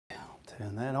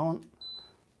Turn that on.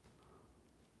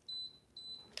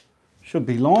 Should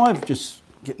be live, just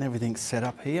getting everything set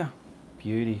up here.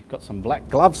 Beauty. Got some black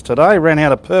gloves today, ran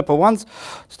out of purple ones.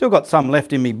 Still got some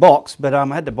left in my box, but I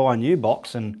had to buy a new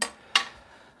box and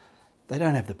they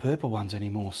don't have the purple ones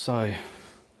anymore. So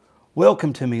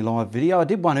welcome to me live video. I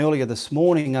did one earlier this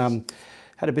morning,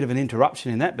 had a bit of an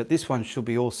interruption in that, but this one should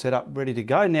be all set up, ready to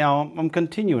go. Now I'm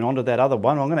continuing on to that other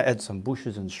one. I'm going to add some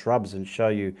bushes and shrubs and show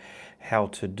you how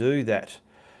to do that.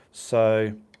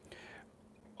 So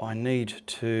I need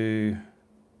to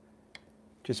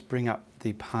just bring up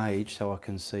the page so I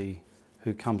can see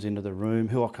who comes into the room,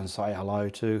 who I can say hello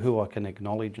to, who I can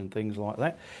acknowledge and things like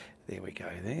that. There we go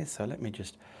there. So let me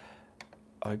just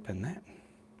open that.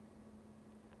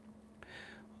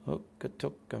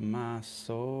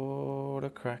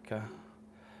 Soda cracker.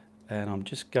 And I'm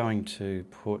just going to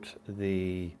put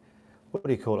the, what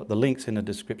do you call it, the links in the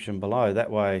description below. That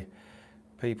way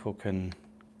people can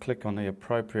click on the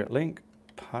appropriate link,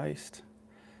 paste.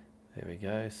 There we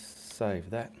go,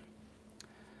 save that.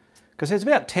 Because there's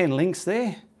about 10 links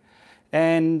there,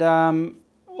 and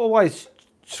always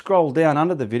scroll down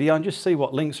under the video and just see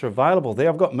what links are available there.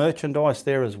 I've got merchandise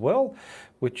there as well,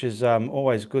 which is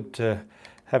always good to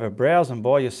have a browse and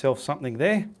buy yourself something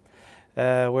there.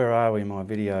 Where are we in my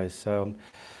videos? So,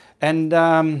 and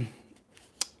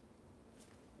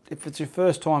if it's your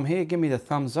first time here, give me the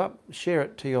thumbs up, share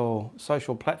it to your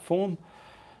social platform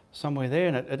somewhere there,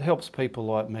 and it helps people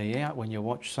like me out when you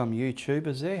watch some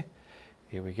YouTubers there.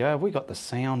 Here we go. Have we got the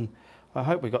sound? I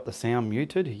hope we got the sound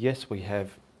muted. Yes, we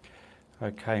have.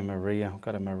 Okay, Maria. I've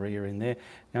got a Maria in there.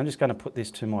 Now I'm just going to put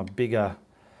this to my bigger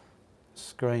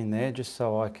screen there just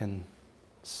so I can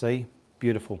see.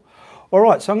 Beautiful. All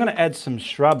right, so I'm going to add some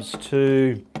shrubs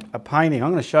to a painting.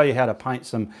 I'm going to show you how to paint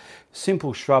some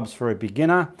simple shrubs for a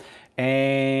beginner.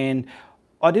 And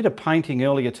I did a painting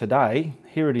earlier today.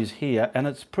 Here it is here, and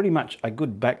it's pretty much a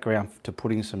good background to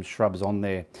putting some shrubs on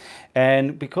there.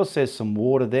 And because there's some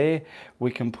water there,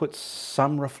 we can put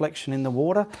some reflection in the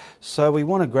water. So we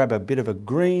want to grab a bit of a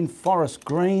green, forest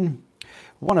green.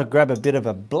 We want to grab a bit of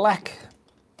a black.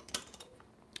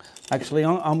 Actually,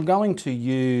 I'm going to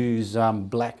use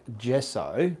black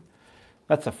gesso.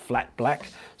 That's a flat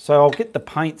black. So I'll get the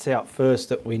paints out first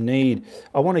that we need.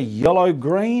 I want a yellow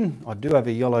green. I do have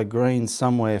a yellow green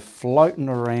somewhere floating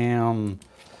around.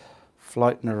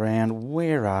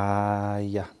 Where are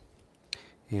you?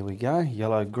 Here we go,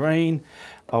 yellow green.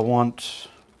 I want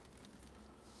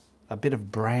a bit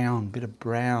of brown, bit of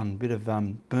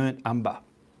burnt umber.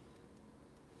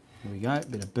 Here we go, a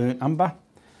bit of burnt umber.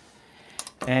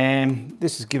 And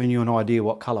this is giving you an idea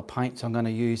what colour paints I'm going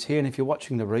to use here. And if you're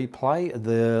watching the replay,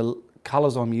 the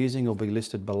colours I'm using will be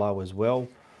listed below as well.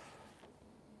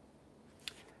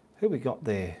 Who we got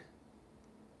there?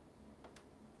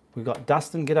 We've got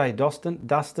Dustin. G'day,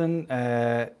 Dustin.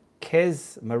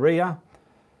 Kez, Maria,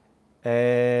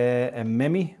 and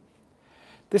Memi.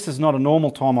 This is not a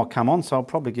normal time I come on, so I'll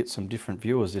probably get some different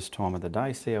viewers this time of the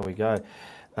day. See how we go.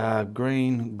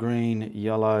 Green,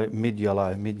 yellow,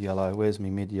 mid-yellow. Where's me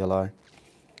mid-yellow?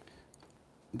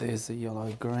 There's the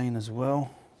yellow green as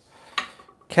well.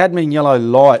 Cadmium yellow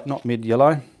light, not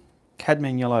mid-yellow.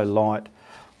 Cadmium yellow light.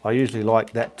 I usually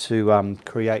like that to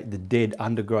create the dead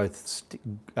undergrowth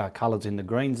colours in the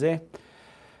greens there.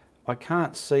 I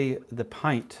can't see the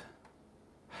paint.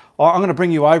 I'm going to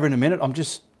bring you over in a minute. I'm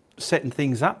just setting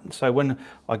things up. So when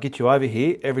I get you over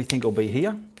here, everything will be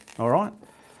here. All right.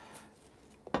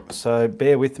 So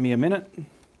bear with me a minute.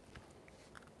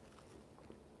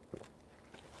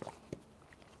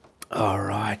 All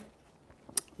right.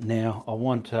 Now I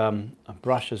want a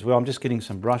brush as well. I'm just getting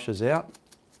some brushes out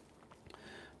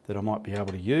that I might be able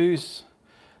to use.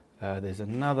 There's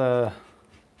another,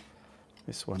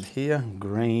 this one here,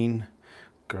 green.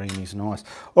 Green is nice.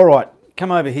 All right,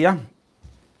 come over here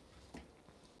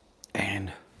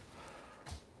and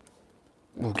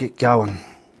we'll get going.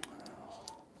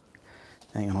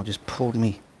 Hang on, I just pulled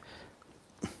my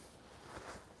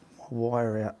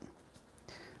wire out.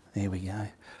 There we go.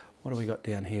 What do we got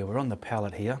down here? We're on the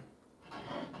palette here.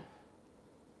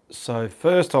 So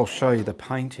first I'll show you the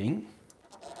painting.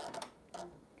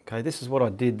 Okay, this is what I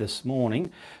did this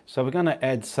morning. So we're going to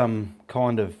add some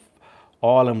kind of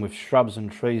island with shrubs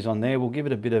and trees on there. We'll give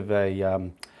it a bit of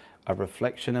a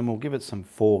reflection, and we'll give it some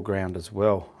foreground as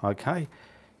well. Okay.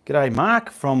 G'day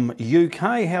Mark from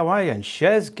UK, how are you? And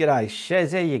Shaz, g'day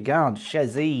Shaz, how you going?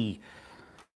 Shazzy.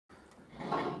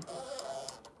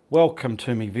 Welcome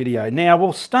to me video. Now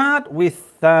we'll start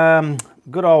with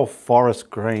good old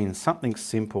forest green, something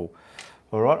simple.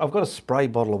 All right, I've got a spray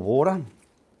bottle of water.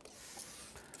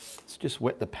 Let's just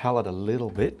wet the palette a little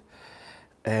bit.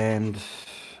 and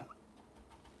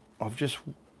I've just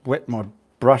wet my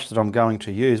brush that I'm going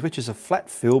to use, which is a flat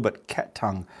filbert cat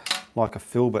tongue, like a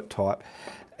filbert type,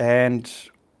 and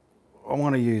I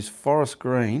want to use forest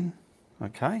green,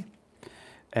 okay,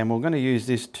 and we're going to use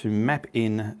this to map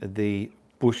in the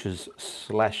bushes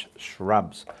slash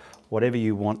shrubs, whatever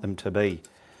you want them to be.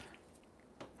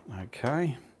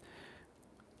 Okay,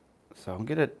 so I'll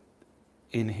get it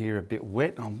in here a bit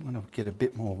wet. I'm going to get a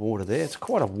bit more water there. It's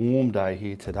quite a warm day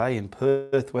here today in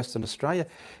Perth, Western Australia.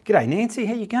 G'day Nancy,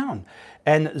 how you going?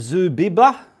 And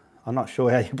Zubiba, I'm not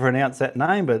sure how you pronounce that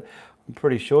name, but I'm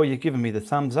pretty sure you've given me the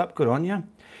thumbs up. Good on you.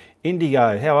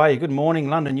 Indigo, how are you? Good morning,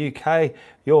 London, UK.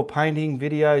 Your painting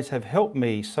videos have helped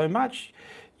me so much.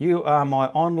 You are my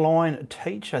online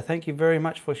teacher. Thank you very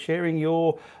much for sharing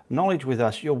your knowledge with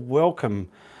us. You're welcome.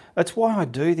 That's why I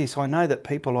do this. I know that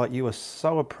people like you are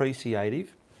so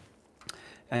appreciative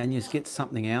and you just get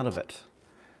something out of it.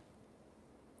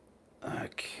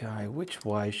 Okay, which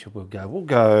way should we go? We'll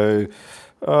go,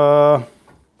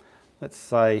 let's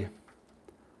say,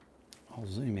 I'll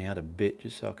zoom out a bit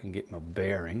just so I can get my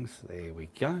bearings. There we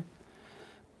go.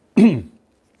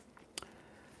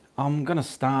 I'm going to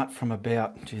start from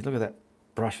about, geez, look at that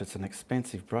brush. It's an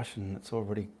expensive brush and it's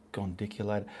already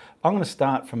gondiculated. I'm going to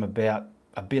start from about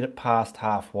a bit past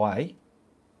halfway,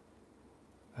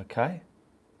 okay?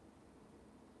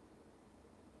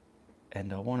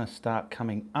 And I want to start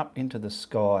coming up into the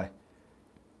sky.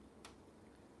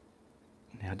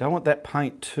 Now I don't want that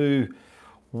paint too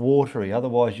watery,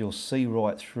 otherwise you'll see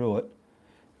right through it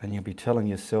and you'll be telling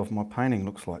yourself, my painting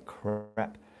looks like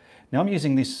crap. Now I'm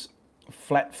using this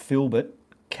flat filbert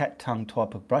cat tongue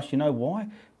type of brush. You know why?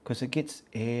 Because it gets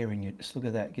air in you. Just look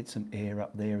at that, get some air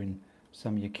up there in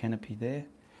some of your canopy there.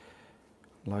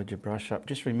 Load your brush up.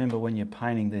 Just remember when you're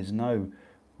painting there's no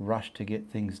rush to get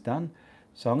things done.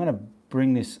 So I'm going to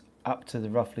bring this up to the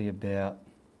roughly about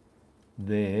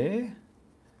there.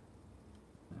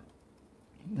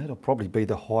 That'll probably be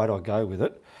the height I go with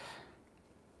it.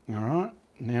 All right,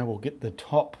 now we'll get the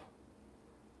top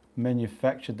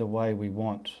manufactured the way we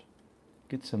want.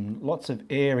 Get some lots of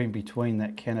air in between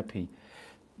that canopy.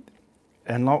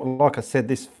 And like I said,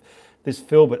 this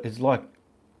filbert is like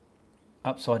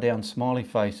upside down smiley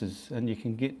faces, and you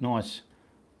can get nice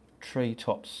tree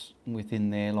tops within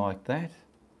there like that.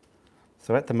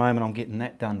 So at the moment I'm getting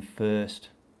that done first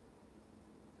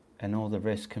and all the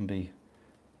rest can be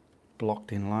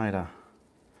blocked in later.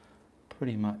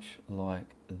 Pretty much like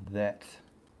that.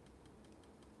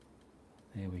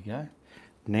 There we go.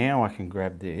 Now I can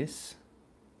grab this,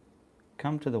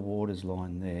 come to the waters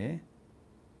line there,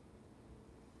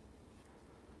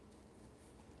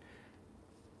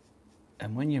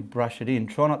 and when you brush it in,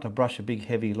 try not to brush a big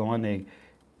heavy line there,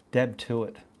 dab to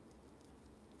it.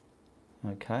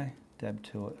 Okay, dab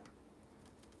to it.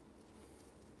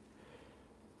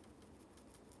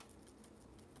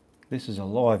 This is a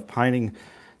live painting,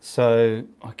 so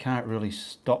I can't really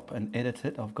stop and edit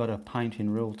it. I've got to paint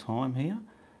in real time here.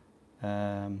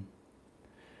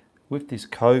 With this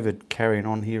COVID carrying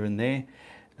on here and there,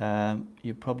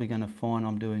 you're probably going to find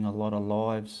I'm doing a lot of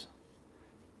lives.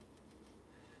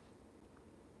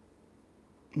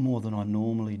 More than I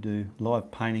normally do.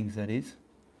 Live paintings, that is.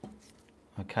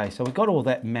 Okay, so we've got all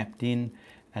that mapped in,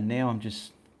 and now I'm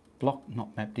just blocked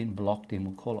in,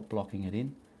 we'll call it blocking it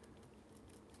in.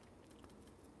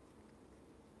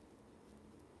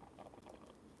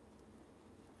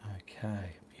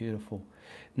 Okay, beautiful.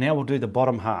 Now we'll do the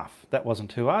bottom half. That wasn't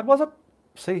too hard, was it?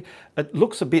 See, it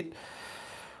looks a bit,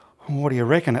 what do you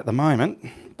reckon at the moment?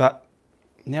 But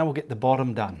now we'll get the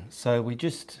bottom done. So we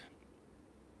just,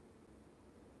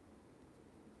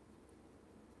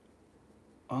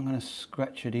 I'm going to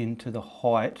scratch it into the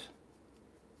height.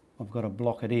 I've got to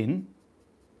block it in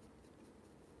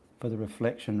for the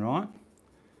reflection, right?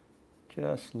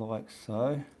 Just like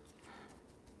so.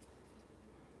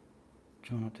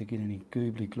 Try not to get any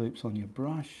goobly gloops on your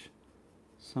brush.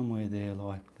 Somewhere there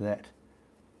like that.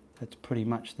 That's pretty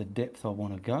much the depth I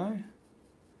want to go.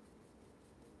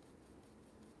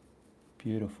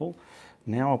 Beautiful.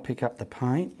 Now I'll pick up the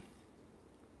paint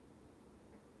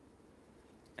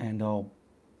and I'll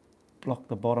block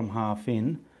the bottom half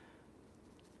in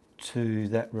to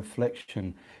that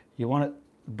reflection. You want it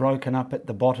broken up at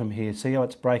the bottom here. See how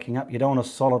it's breaking up? You don't want a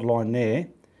solid line there.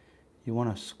 You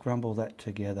want to scrumble that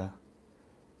together,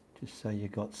 just so you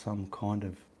got some kind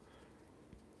of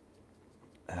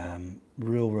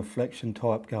real reflection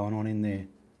type going on in there.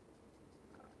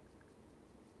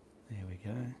 There we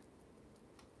go.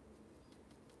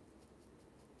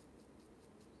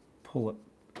 Pull it.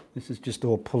 This is just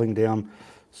all pulling down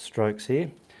strokes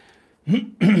here.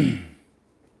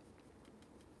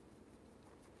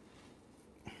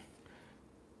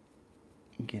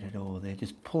 Get it all there.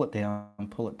 Just pull it down,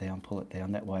 pull it down, pull it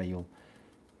down. That way you'll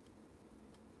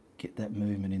get that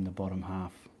movement in the bottom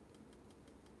half.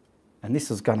 And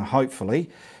this is going to hopefully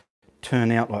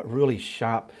turn out like really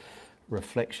sharp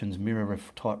reflections, mirror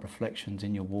type reflections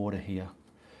in your water here.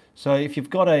 So if you've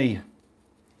got a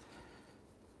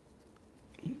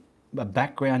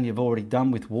background you've already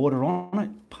done with water on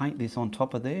it, paint this on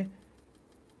top of there.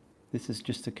 This is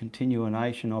just a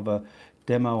continuation of a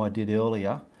demo I did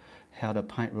earlier, how to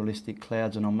paint realistic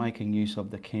clouds, and I'm making use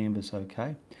of the canvas,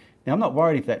 okay? Now I'm not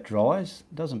worried if that dries,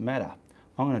 it doesn't matter.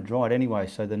 I'm going to dry it anyway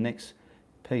so the next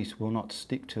piece will not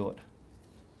stick to it.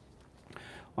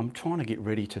 I'm trying to get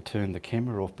ready to turn the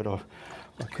camera off, but I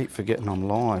keep forgetting I'm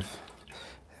live.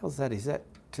 How's that? Is that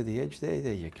to the edge there?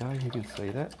 There you go, you can see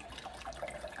that.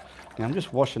 Now I'm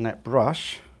just washing that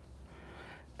brush,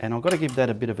 and I've got to give that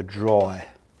a bit of a dry,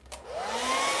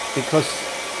 because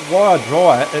while I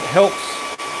dry it, it helps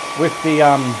with the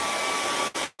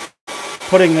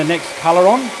putting the next colour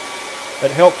on.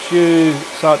 It helps you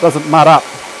so it doesn't mud up.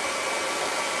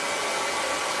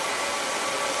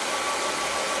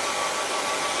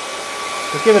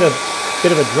 So give it a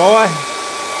bit of a dry.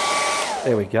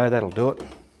 There we go, that'll do it.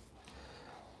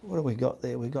 What have we got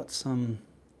there? We've got some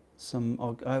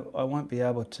I won't be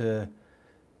able to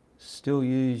still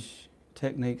use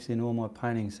techniques in all my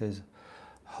paintings, says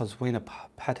Hoswina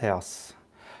Pathouse.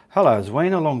 Hello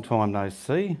Hoswina, long time no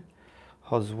see.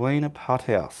 Hoswina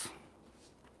Pathouse.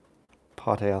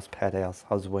 Pathouse,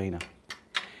 Hoswina.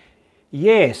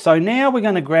 Yeah, so now we're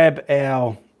going to grab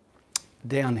our,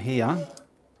 down here,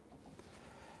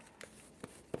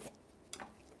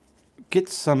 get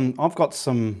some, I've got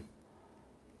some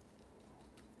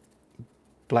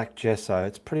black gesso.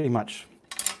 It's pretty much,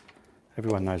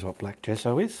 everyone knows what black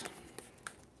gesso is.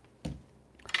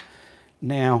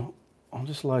 Now, I'll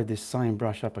just load this same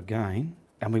brush up again,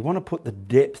 and we want to put the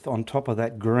depth on top of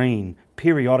that green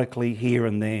periodically here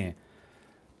and there.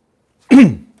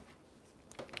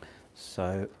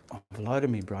 So I've loaded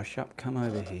my brush up, come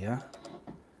over here.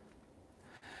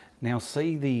 Now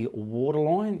see the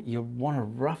waterline? You want to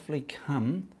roughly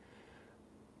come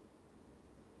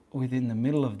within the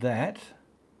middle of that.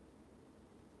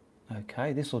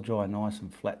 Okay, this will dry nice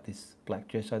and flat, this black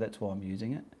gesso, that's why I'm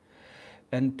using it.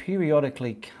 And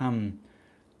periodically come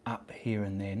up here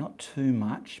and there, not too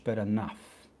much, but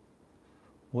enough.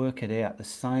 Work it out, the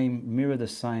same, mirror the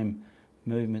same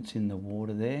movements in the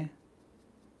water there,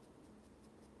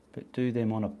 but do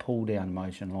them on a pull down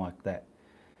motion like that.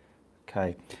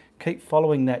 Okay, keep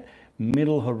following that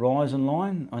middle horizon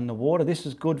line on the water. This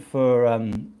is good for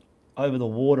over the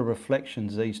water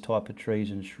reflections, these type of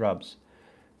trees and shrubs.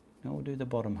 Now we'll do the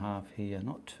bottom half here,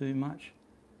 not too much.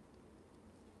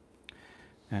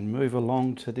 And move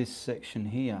along to this section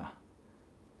here.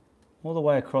 All the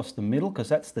way across the middle, because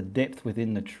that's the depth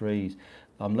within the trees.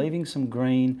 I'm leaving some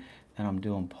green and I'm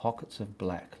doing pockets of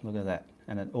black. Look at that.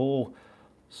 And it all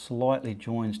slightly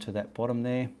joins to that bottom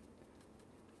there.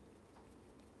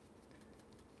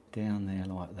 Down there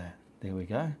like that. There we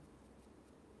go.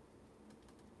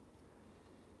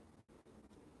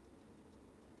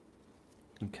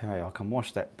 Okay, I can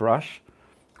wash that brush.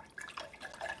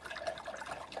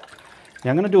 Now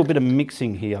I'm going to do a bit of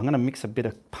mixing here. I'm going to mix a bit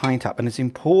of paint up, and it's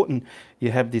important you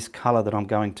have this colour that I'm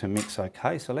going to mix,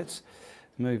 okay? So let's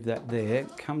move that there,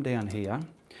 come down here,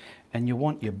 and you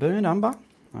want your burnt umber,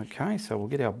 okay? So we'll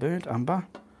get our burnt umber,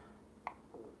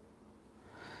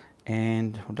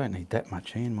 and I don't need that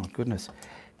much in, my goodness.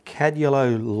 Cad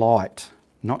yellow light,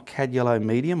 not cad yellow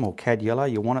medium or cad yellow,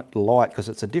 you want it light because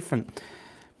it's a different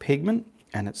pigment,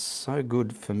 and it's so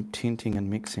good for tinting and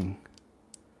mixing.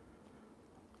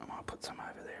 Put some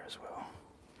over there as well.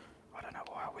 I don't know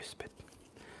why I whispered.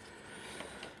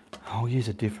 I'll use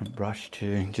a different brush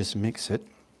to just mix it.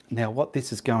 Now what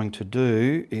this is going to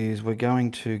do is we're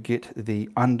going to get the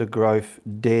undergrowth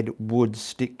dead wood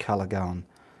stick colour going.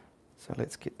 So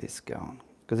let's get this going.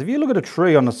 Because if you look at a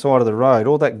tree on the side of the road,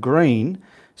 all that green,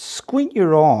 squint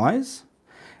your eyes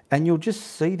and you'll just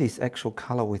see this actual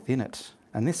colour within it.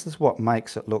 And this is what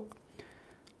makes it look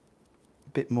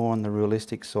bit more on the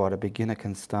realistic side. A beginner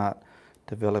can start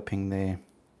developing their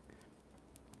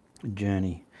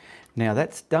journey. Now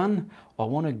that's done. I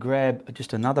want to grab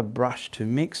just another brush to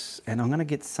mix, and I'm going to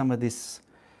get some of this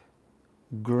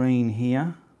green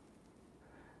here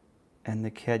and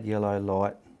the cad yellow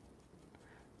light,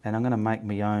 and I'm going to make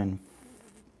my own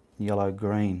yellow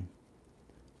green.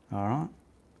 All right,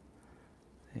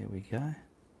 there we go.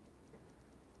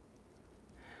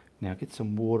 Now get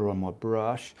some water on my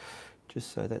brush,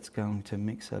 just so that's going to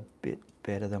mix a bit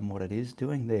better than what it is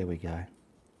doing. There we go.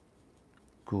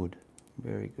 Good,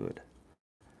 very good.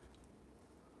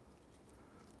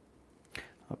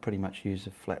 I pretty much use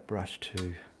a flat brush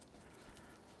to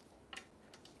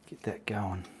get that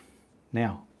going.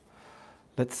 Now,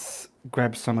 let's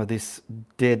grab some of this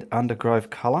dead undergrowth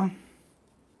colour.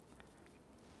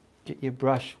 Get your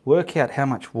brush, work out how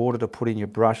much water to put in your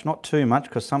brush, not too much,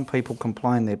 because some people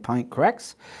complain their paint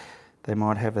cracks. They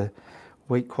might have a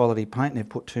weak quality paint and they've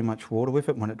put too much water with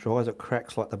it. When it dries, it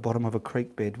cracks like the bottom of a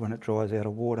creek bed when it dries out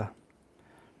of water.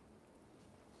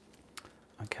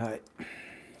 Okay.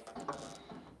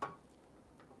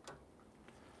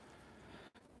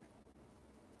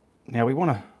 Now we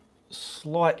want to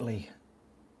slightly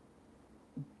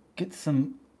get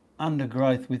some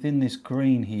undergrowth within this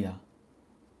green here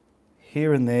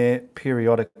and there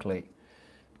periodically.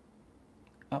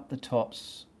 Up the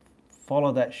tops,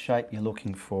 follow that shape you're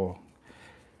looking for.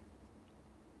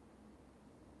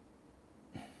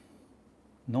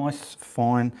 Nice,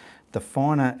 fine. The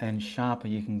finer and sharper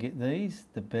you can get these,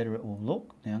 the better it will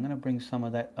look. Now I'm going to bring some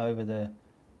of that over the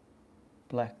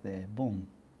black there. Boom.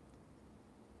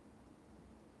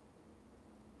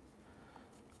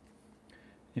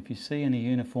 If you see any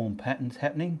uniform patterns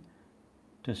happening,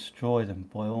 destroy them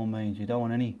by all means. You don't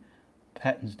want any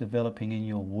patterns developing in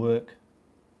your work.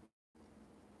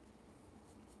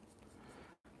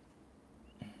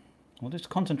 We'll just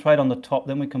concentrate on the top,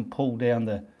 then we can pull down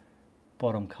the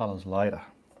bottom colours later.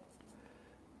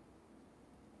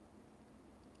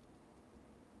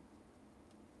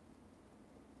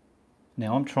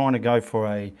 Now I'm trying to go for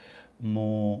a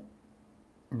more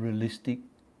realistic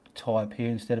type here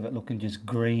instead of it looking just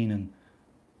green and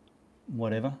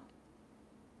whatever.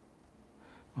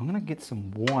 I'm going to get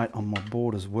some white on my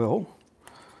board as well.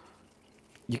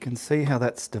 You can see how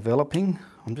that's developing.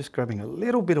 I'm just grabbing a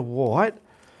little bit of white.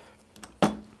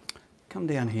 Come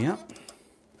down here.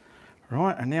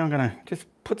 Right, and now I'm going to just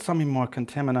put some in my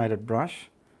contaminated brush,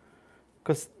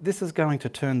 because this is going to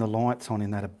turn the lights on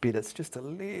in that a bit. It's just a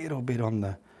little bit on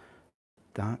the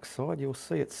dark side. You'll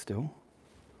see it still.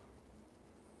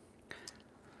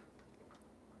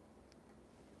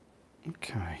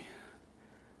 Okay,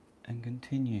 and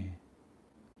continue.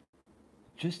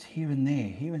 Just here and there,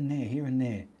 here and there, here and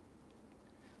there.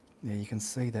 Yeah, you can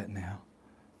see that now.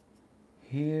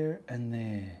 Here and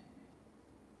there.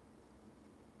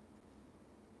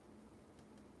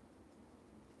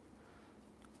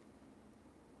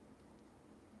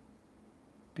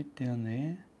 Bit down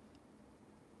there.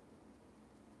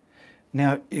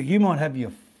 Now, you might have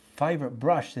your favourite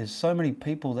brush. There's so many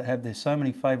people that have so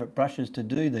many favourite brushes to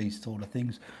do these sort of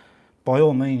things. By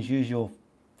all means, use your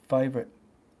favourite.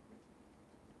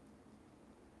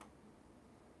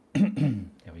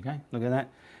 There we go, look at that.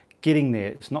 Getting there,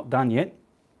 it's not done yet.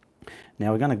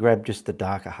 Now we're going to grab just the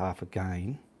darker half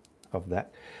again of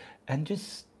that and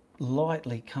just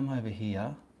lightly come over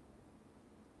here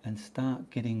and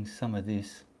start getting some of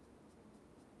this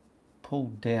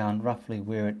pulled down roughly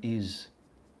where it is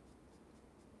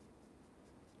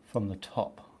from the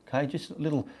top. Okay, just a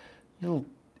little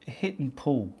hit and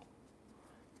pull.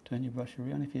 Turn your brush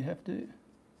around if you have to.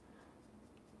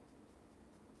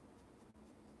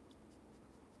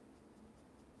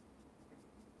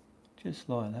 Just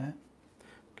like that.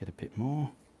 Get a bit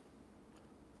more.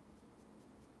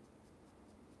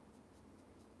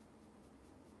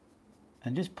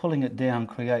 And just pulling it down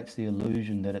creates the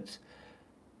illusion that it's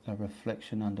a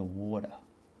reflection underwater.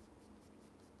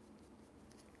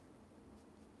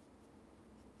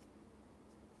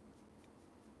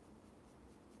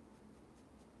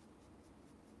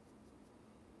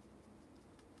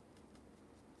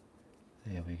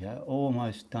 There we go,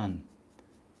 almost done.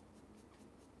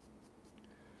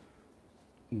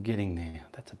 Getting there.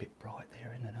 That's a bit bright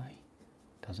there, isn't it, eh?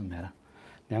 Doesn't matter.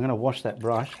 Now I'm going to wash that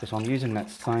brush because I'm using that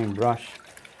same brush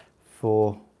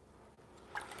for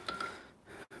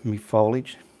my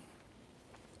foliage.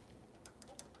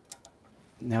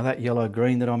 Now that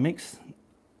yellow-green that I mixed,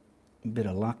 a bit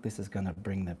of luck, this is going to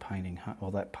bring the painting,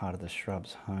 or that part of the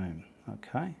shrubs home,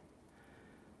 okay?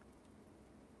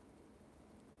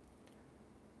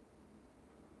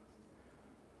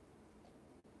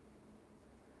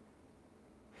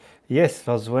 Yes,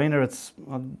 Voswina,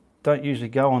 I don't usually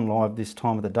go on live this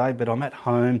time of the day, but I'm at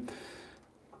home.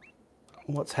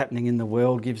 What's happening in the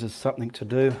world gives us something to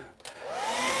do.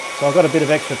 So I've got a bit of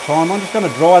extra time. I'm just going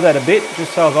to dry that a bit,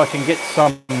 just so I can get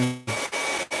some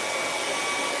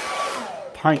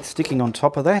paint sticking on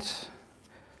top of that.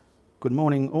 Good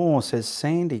morning. Oh, says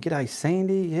Sandy. G'day,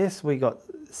 Sandy. Yes, we got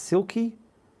Silky.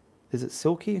 Is it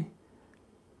Silky?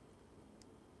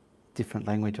 Different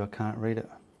language, I can't read it.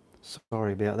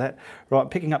 Sorry about that. Right,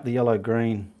 picking up the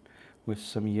yellow-green with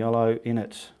some yellow in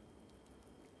it.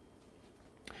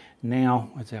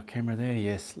 Now, is our camera there?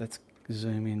 Yes, let's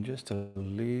Zoom in just a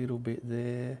little bit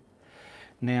there.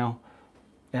 Now,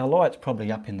 our light's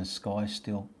probably up in the sky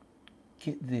still.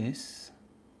 Get this,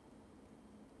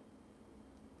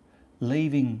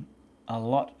 leaving a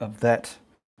lot of that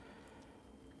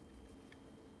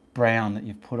brown that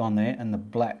you've put on there and the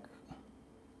black.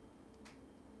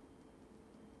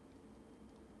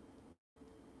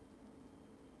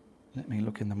 Let me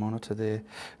look in the monitor there.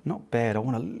 Not bad. I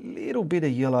want a little bit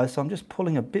of yellow, so I'm just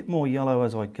pulling a bit more yellow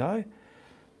as I go.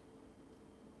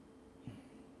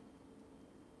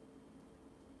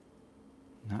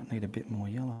 No, need a bit more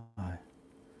yellow.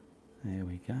 There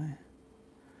we go.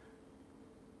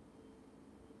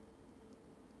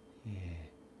 Yeah.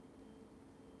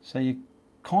 So you're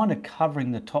kind of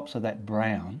covering the tops of that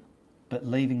brown, but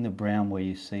leaving the brown where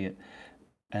you see it,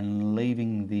 and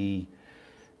leaving the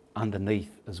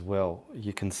underneath as well.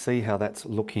 You can see how that's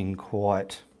looking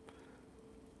quite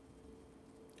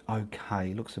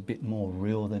okay. Looks a bit more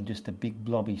real than just a big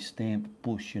blobby stamped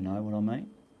bush, you know what I mean?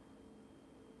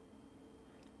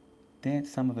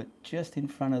 Dance some of it just in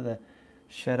front of the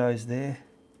shadows there.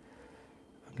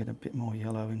 I'll get a bit more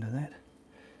yellow into that.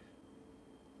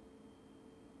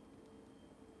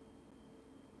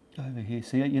 Over here,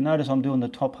 see, you notice I'm doing the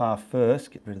top half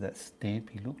first. Get rid of that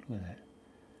stampy look, look at that.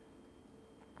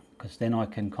 Because then I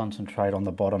can concentrate on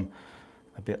the bottom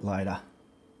a bit later.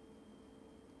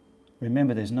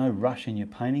 Remember, there's no rush in your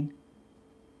painting.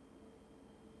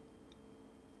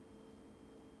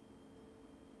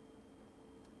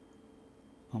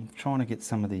 I'm trying to get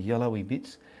some of the yellowy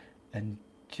bits and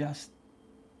just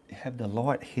have the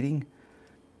light hitting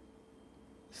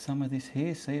some of this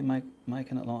here. See it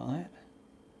making it like that.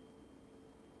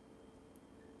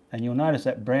 And you'll notice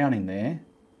that brown in there,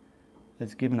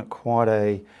 it's given it quite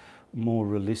a more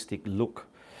realistic look.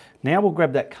 Now we'll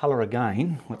grab that colour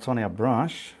again, what's on our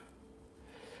brush,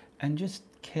 and just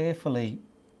carefully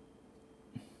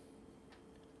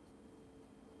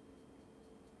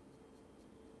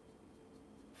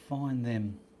find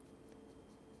them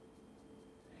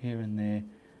here and there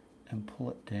and pull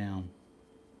it down.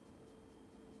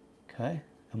 Okay,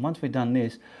 and once we've done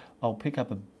this, I'll pick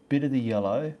up a bit of the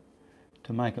yellow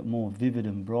to make it more vivid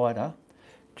and brighter,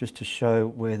 just to show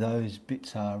where those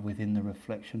bits are within the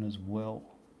reflection as well.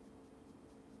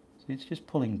 See, it's just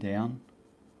pulling down.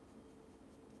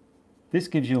 This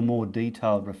gives you a more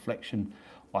detailed reflection,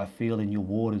 I feel, in your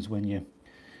waters when you're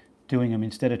doing them,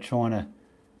 instead of trying to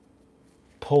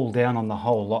pull down on the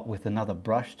whole lot with another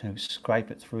brush to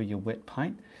scrape it through your wet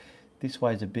paint. This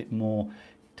way is a bit more,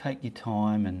 take your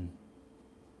time and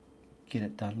get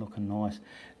it done looking nice.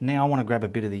 Now I want to grab a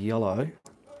bit of the yellow.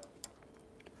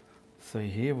 See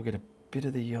here, we'll get a bit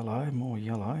of the yellow, more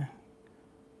yellow.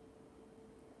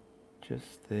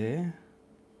 Just there.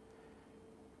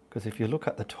 Because if you look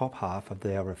at the top half of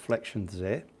our reflections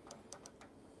there,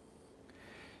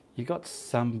 you got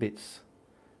some bits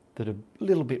that are a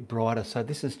little bit brighter. So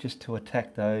this is just to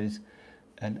attack those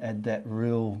and add that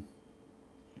real,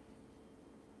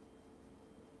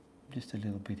 just a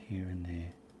little bit here and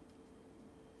there.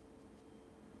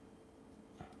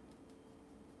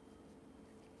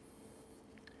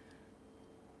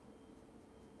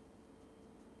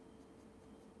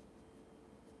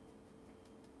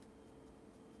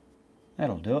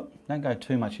 That'll do it. Don't go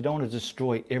too much. You don't want to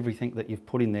destroy everything that you've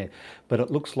put in there, but it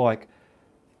looks like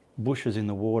bushes in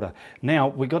the water. Now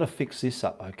we've got to fix this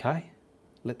up, okay?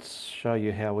 Let's show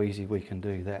you how easy we can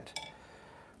do that.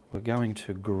 We're going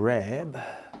to grab,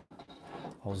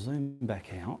 I'll zoom back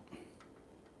out.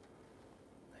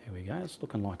 There we go. It's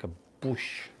looking like a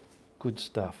bush. Good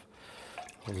stuff.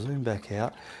 I'll zoom back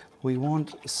out. We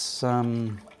want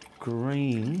some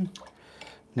green.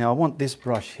 Now I want this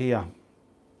brush here.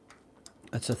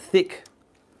 It's a thick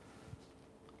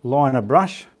liner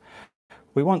brush.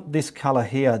 We want this colour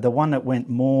here, the one that went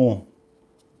more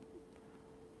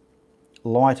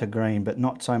lighter green, but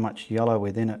not so much yellow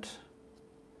within it.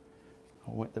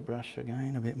 I'll wet the brush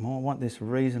again a bit more. I want this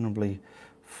reasonably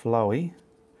flowy,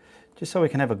 just so we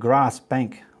can have a grass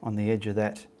bank on the edge of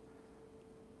that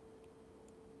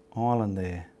island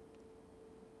there.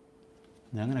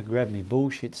 Now I'm going to grab my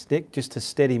bullshit stick just to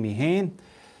steady my hand.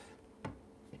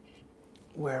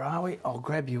 Where are we? I'll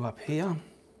grab you up here.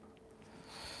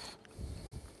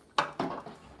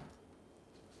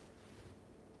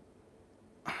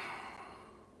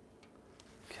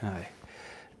 Okay,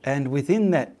 and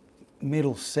within that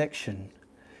middle section,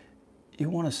 you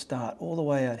want to start all the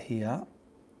way out here,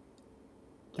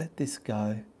 let this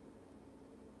go,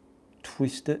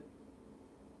 twist it.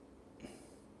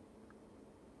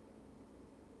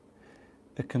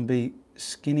 It can be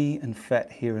skinny and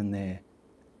fat here and there.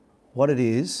 What it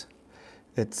is,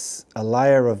 It's a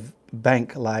layer of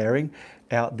bank layering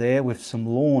out there with some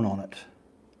lawn on it.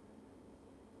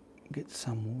 Get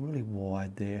some really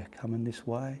wide there coming this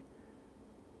way.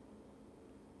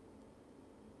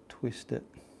 Twist it.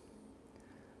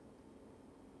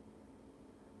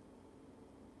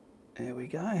 There we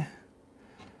go.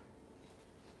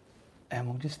 And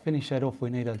we'll just finish that off. We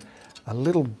need a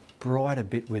little brighter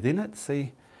bit within it.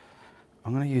 See,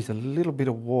 I'm going to use a little bit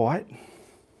of white.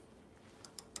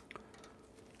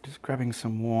 Just grabbing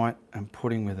some white and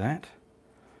putting with that.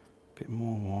 A bit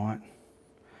more white.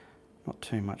 Not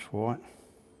too much white.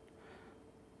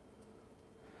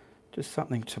 Just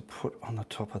something to put on the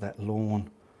top of that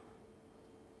lawn.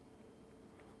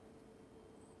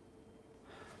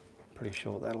 Pretty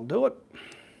sure that'll do it.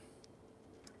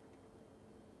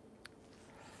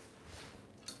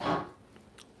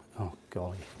 Oh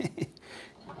golly. Get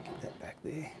that back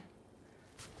there.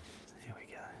 There we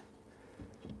go.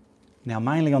 Now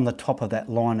mainly on the top of that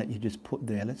line that you just put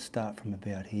there, let's start from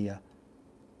about here.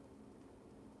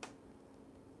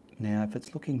 Now if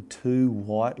it's looking too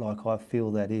white like I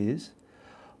feel that is,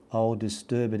 I'll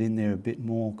disturb it in there a bit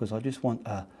more because I just want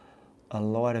a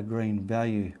lighter green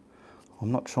value.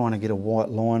 I'm not trying to get a white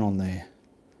line on there.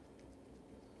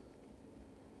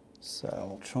 So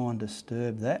I'll try and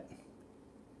disturb that.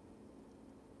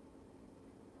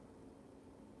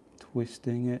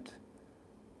 Twisting it,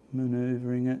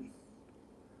 manoeuvring it.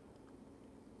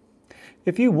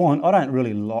 If you want, I don't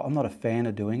really like, I'm not a fan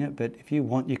of doing it, but if you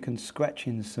want, you can scratch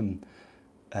in some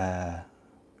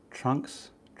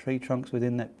trunks, tree trunks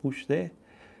within that bush there.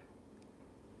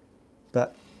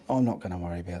 But I'm not going to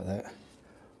worry about that.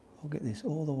 I'll get this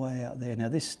all the way out there. Now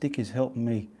this stick is helping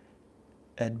me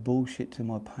add bullshit to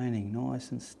my painting,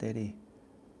 nice and steady.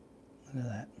 Look at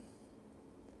that.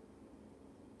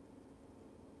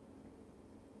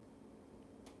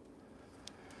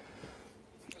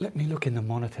 Let me look in the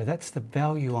monitor. That's the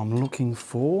value I'm looking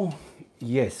for.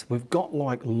 Yes, we've got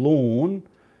like lawn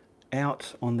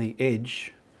out on the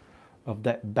edge of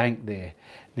that bank there.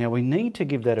 Now we need to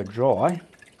give that a dry,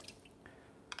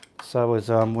 so as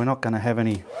we're not going to have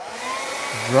any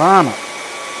drama.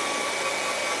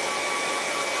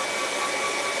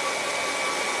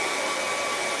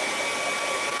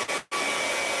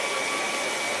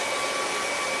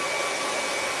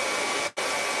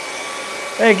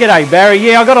 Hey, g'day Barry.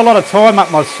 Yeah, I got a lot of time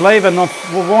up my sleeve, and well,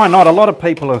 why not? A lot of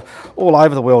people are all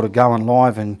over the world are going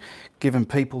live and giving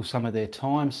people some of their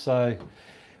time, so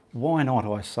why not,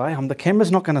 I say. The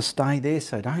camera's not going to stay there,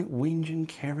 so don't whinge and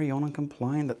carry on and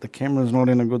complain that the camera's not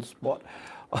in a good spot.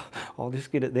 I'll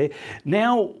just get it there.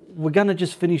 Now, we're going to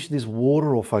just finish this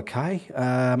water off, okay?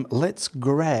 Let's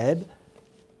grab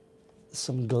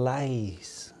some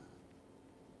glaze.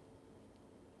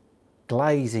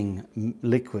 Glazing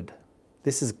liquid.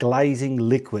 This is glazing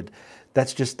liquid.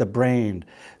 That's just the brand.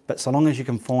 But so long as you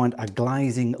can find a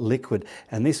glazing liquid,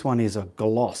 and this one is a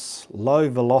gloss, low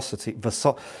viscosity.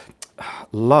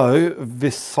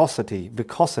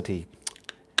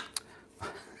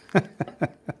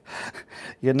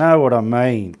 You know what I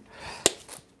mean.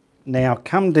 Now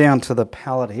come down to the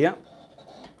palette here,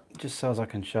 just so as I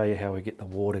can show you how we get the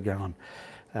water going.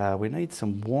 We need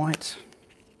some white.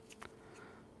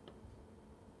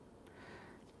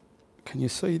 Can you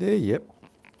see there? Yep.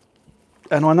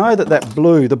 And I know that that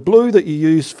blue, the blue that you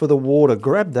use for the water,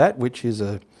 grab that, which is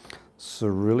a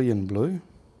cerulean blue.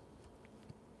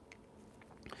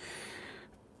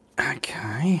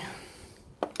 Okay.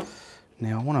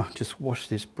 Now I want to just wash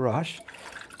this brush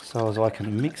so as I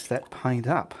can mix that paint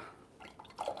up.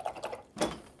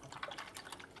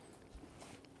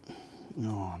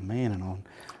 Oh man, and I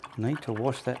need to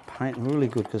wash that paint really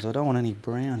good because I don't want any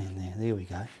brown in there. There we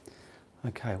go.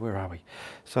 Okay, where are we?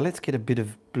 So let's get a bit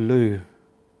of blue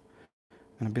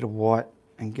and a bit of white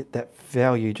and get that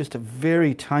value, just a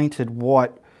very tainted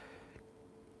white.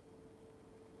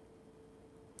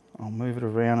 I'll move it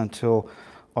around until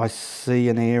I see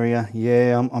an area.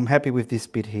 Yeah, I'm happy with this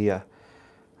bit here.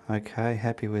 Okay,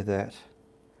 happy with that.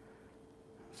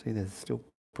 See, there's still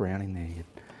brown in there yet.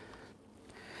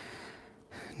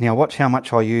 Now watch how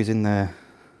much I use in the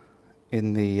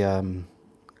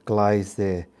glaze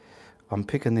there. I'm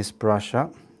picking this brush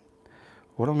up.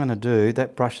 What I'm going to do,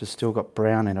 that brush has still got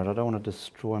brown in it. I don't want to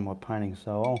destroy my painting,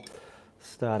 so I'll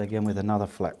start again with another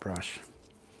flat brush.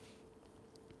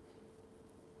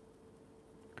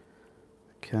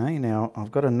 Okay, now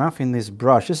I've got enough in this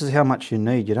brush. This is how much you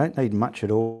need. You don't need much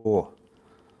at all.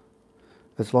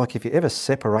 It's like if you ever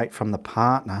separate from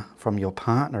your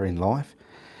partner in life,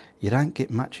 you don't get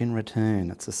much in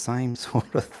return. It's the same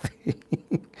sort of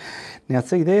thing. Now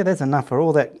see there, there's enough for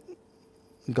all that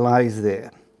glaze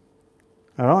there.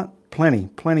 All right, plenty,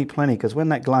 because when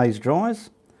that glaze dries,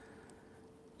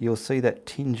 you'll see that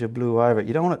tinge of blue over it.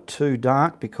 You don't want it too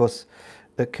dark because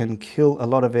it can kill a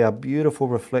lot of our beautiful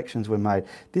reflections we made.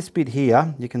 This bit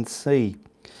here, you can see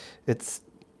it's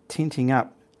tinting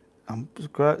up. I'm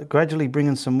gradually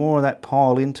bringing some more of that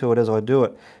pile into it as I do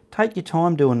it. Take your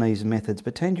time doing these methods.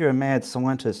 Pretend you're a mad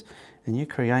scientist and you're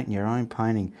creating your own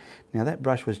painting. Now that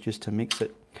brush was just to mix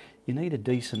it. You need a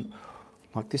decent,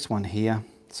 like this one here,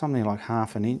 something like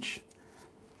 1/2 inch.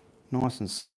 Nice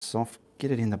and soft.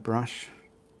 Get it in the brush.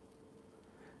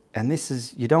 And this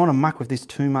is, you don't want to muck with this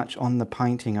too much on the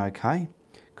painting, okay?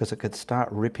 Because it could start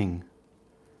ripping.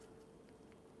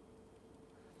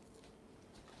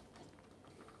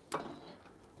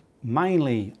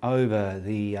 Mainly over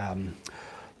the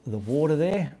water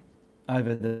there,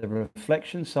 over the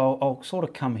reflection. So I'll sort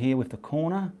of come here with the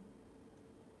corner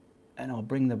and I'll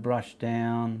bring the brush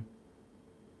down,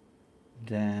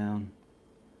 not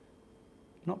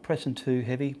pressing too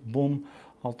heavy, boom.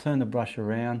 I'll turn the brush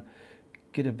around,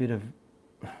 get a bit of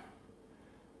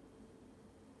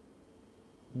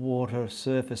water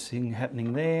surfacing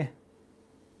happening there,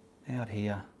 out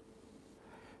here,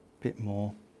 bit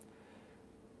more.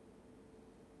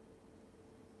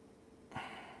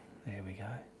 There we go.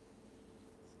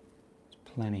 It's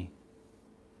plenty.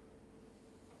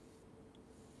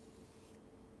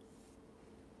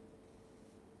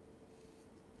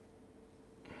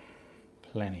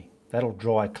 Plenty. That'll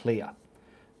dry clear,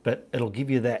 but it'll give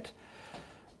you that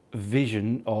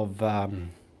vision of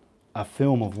a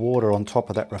film of water on top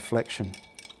of that reflection.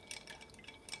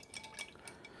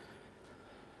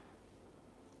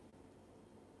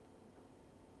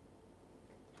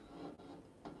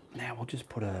 Now we'll just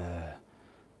put a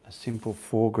simple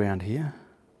foreground here.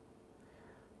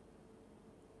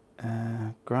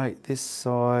 Great, this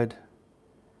side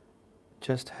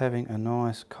just having a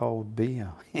nice cold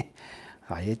beer.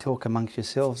 Oh, you talk amongst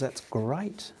yourselves, that's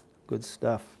great. Good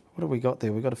stuff. What have we got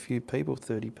there? We've got a few people,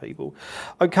 30 people.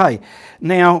 Okay,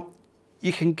 now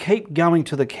you can keep going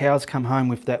till the cows come home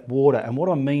with that water. And what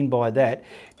I mean by that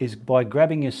is by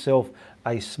grabbing yourself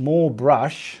a small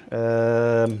brush.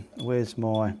 Where's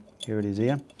my, here it is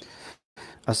here.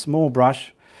 A small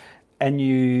brush, and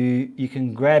you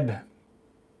can grab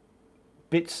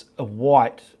bits of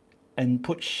white and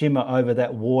put shimmer over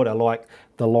that water like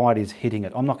the light is hitting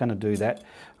it. I'm not going to do that.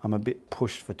 I'm a bit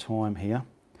pushed for time here.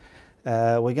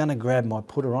 We're going to grab my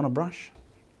putter on a brush.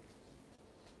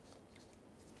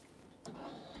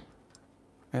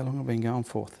 How long have I been going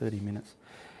for? 30 minutes.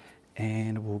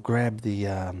 And we'll grab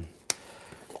the,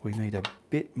 we need a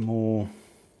bit more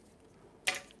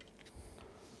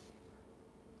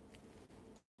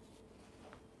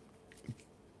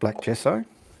black gesso.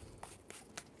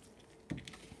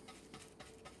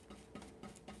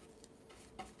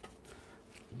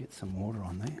 Get some water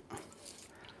on there.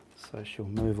 So she'll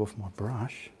move off my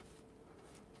brush.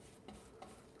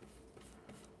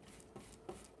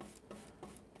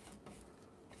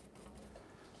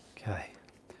 Okay.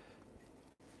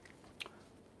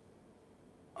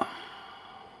 Come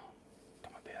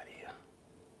about here.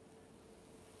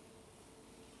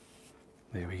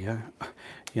 There we go.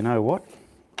 You know what?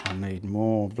 I need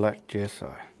more black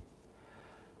gesso.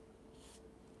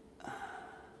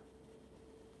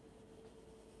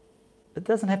 It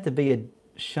doesn't have to be a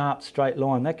sharp straight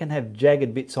line. That can have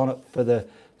jagged bits on it for the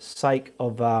sake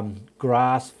of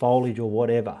grass, foliage or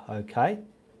whatever, okay?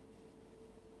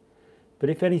 But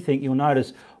if anything, you'll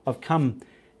notice I've come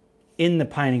in the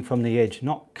painting from the edge,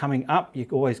 not coming up. You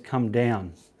always come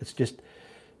down. It's just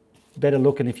better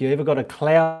looking. If you've ever got a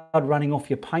cloud running off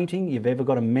your painting, you've ever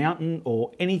got a mountain or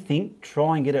anything,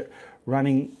 try and get it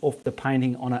running off the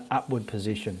painting on an upward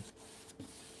position.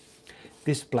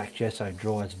 This black gesso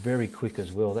dries very quick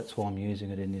as well. That's why I'm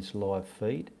using it in this live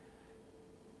feed.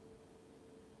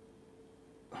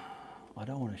 I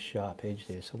don't want a sharp edge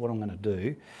there, so what I'm going to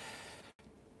do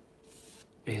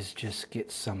is just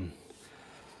get some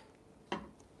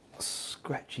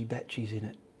scratchy batchies in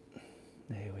it.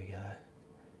 There we go.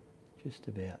 Just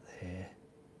about there.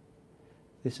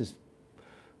 This is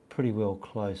pretty well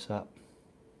close up.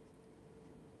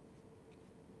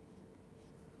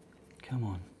 Come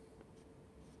on.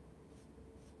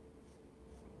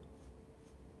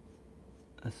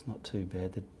 That's not too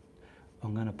bad.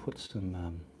 I'm going to put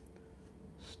some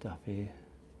stuff here.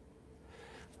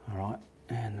 All right,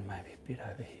 and maybe a bit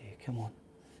over here. Come on.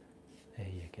 There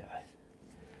you go. All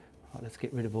right, let's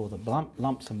get rid of all the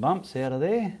lumps and bumps out of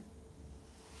there.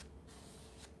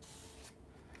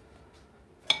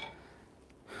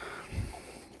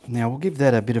 Now we'll give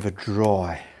that a bit of a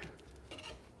dry.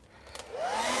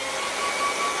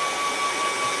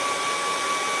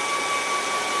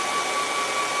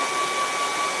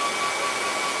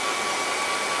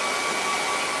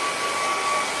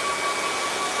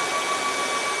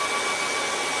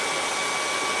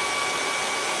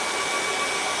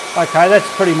 Okay, that's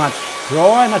pretty much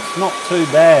dry and that's not too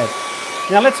bad.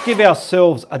 Now let's give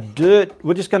ourselves a dirt,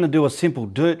 we're just going to do a simple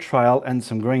dirt trail and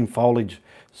some green foliage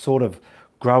sort of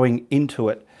growing into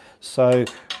it. So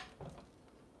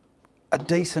a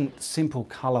decent simple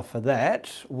colour for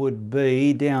that would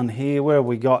be down here where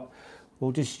we got,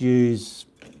 we'll just use,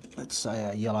 let's say,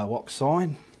 a yellow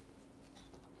oxide.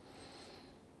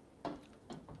 So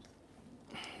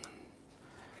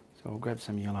we'll grab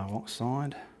some yellow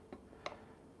oxide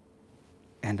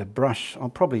and a brush. I'll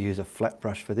probably use a flat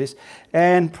brush for this,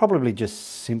 and probably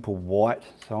just simple white.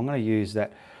 So I'm going to use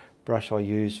that brush I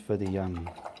use for the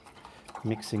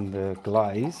mixing the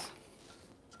glaze.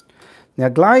 Now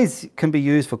glaze can be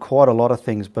used for quite a lot of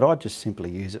things, but I just simply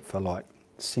use it for like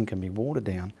sinking my water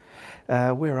down.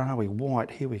 Where are we? White,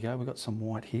 here we go, we've got some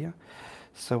white here.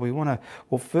 So we want to,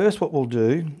 well first what we'll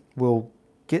do, we'll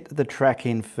get the track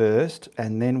in first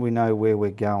and then we know where we're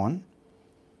going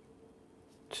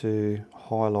to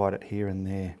highlight it here and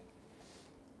there.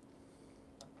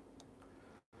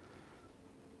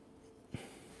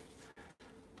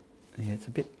 Yeah, it's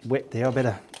a bit wet there, I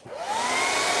better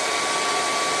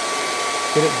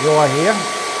get it dry here.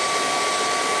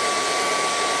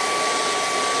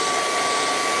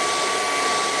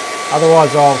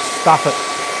 Otherwise I'll stuff it.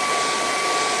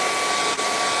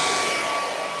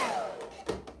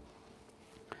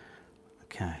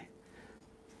 Okay,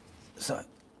 so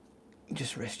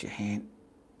just rest your hand,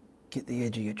 get the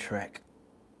edge of your track.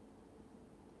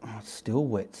 Oh, it's still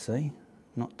wet, see?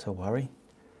 Not to worry.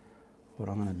 What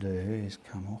I'm going to do is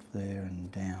come off there and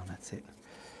down, that's it.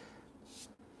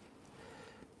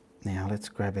 Now let's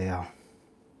grab our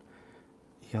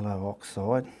yellow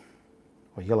oxide,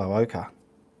 or yellow ochre.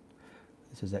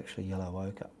 This is actually yellow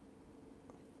ochre.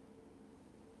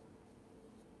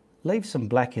 Leave some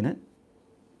black in it,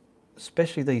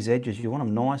 especially these edges. You want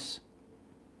them nice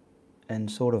and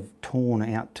sort of torn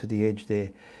out to the edge there,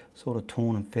 sort of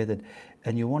torn and feathered.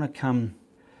 And you want to come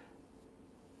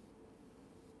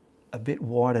a bit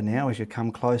wider now as you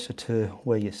come closer to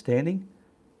where you're standing.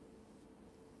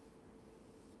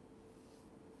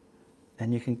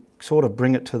 And you can sort of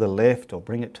bring it to the left or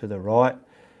bring it to the right.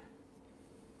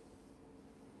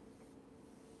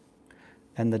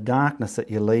 And the darkness that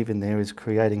you leave in there is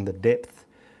creating the depth.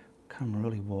 Come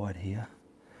really wide here.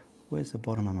 Where's the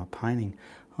bottom of my painting?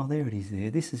 Oh, there it is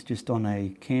there. This is just on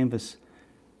a canvas,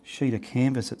 sheet of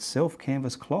canvas itself,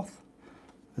 canvas cloth.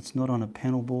 It's not on a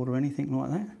panel board or anything like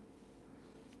that.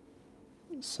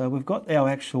 So we've got our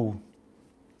actual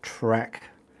track,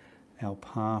 our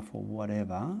path or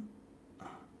whatever,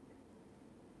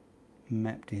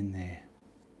 mapped in there.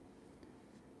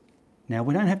 Now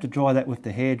we don't have to dry that with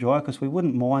the hairdryer because we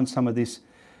wouldn't mind some of this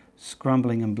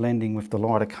scrumbling and blending with the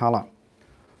lighter colour.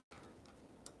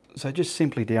 So just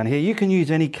simply down here, you can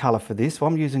use any colour for this.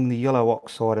 I'm using the yellow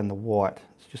oxide and the white.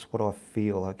 It's just what I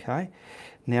feel, okay?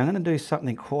 Now I'm going to do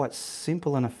something quite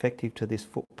simple and effective to this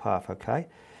footpath, okay?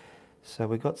 So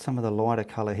we've got some of the lighter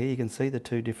colour here. You can see the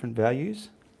two different values.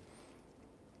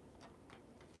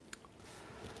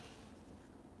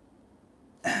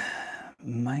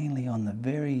 Mainly on the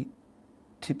very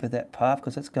tip of that path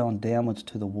because that's going downwards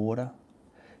to the water.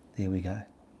 There we go.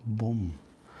 Boom.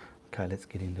 Okay, let's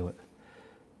get into it.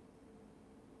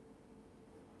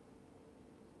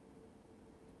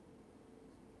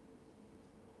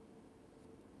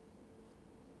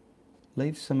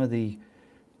 Leave some of the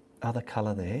other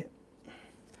colour there,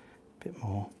 a bit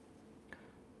more.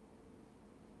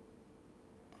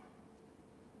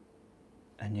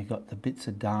 And you've got the bits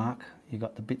of dark, you've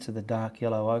got the bits of the dark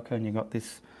yellow ochre, and you've got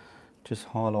this just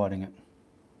highlighting it.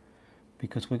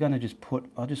 Because we're going to just put,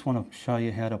 I just want to show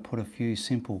you how to put a few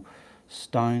simple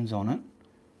stones on it.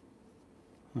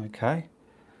 Okay.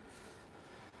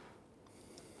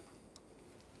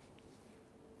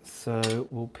 So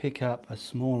we'll pick up a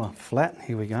smaller flat,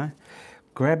 here we go.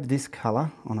 Grab this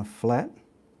colour on a flat,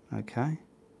 okay.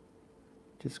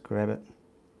 Just grab it.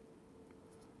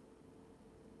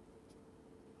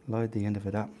 Load the end of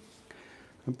it up.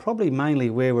 And probably mainly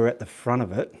where we're at the front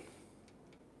of it,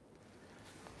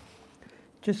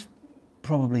 just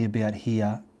probably about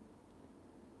here,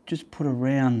 just put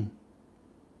around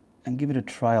and give it a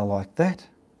trail like that.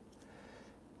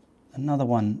 Another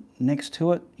one next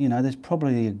to it, you know, there's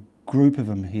probably a group of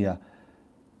them here.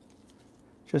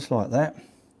 Just like that.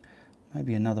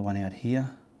 Maybe another one out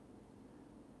here.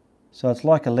 So it's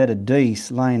like a letter D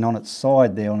laying on its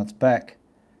side there, on its back.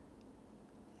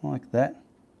 Like that.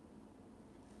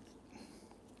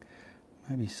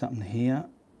 Maybe something here.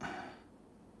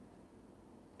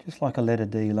 Just like a letter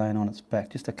D laying on its back.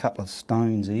 Just a couple of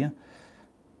stones here.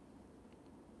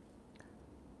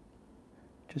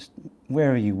 just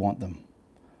wherever you want them.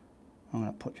 I'm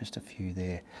going to put just a few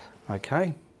there.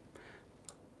 Okay.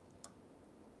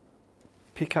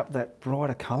 Pick up that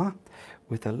brighter colour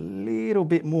with a little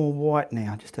bit more white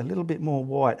now, just a little bit more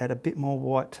white, add a bit more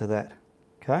white to that,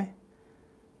 okay?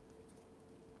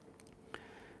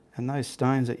 And those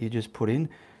stones that you just put in,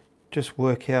 just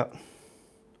work out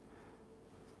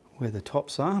where the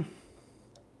tops are.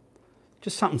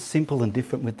 Just something simple and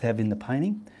different with having the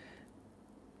painting.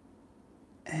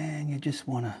 And you just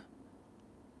want to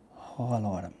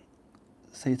highlight them.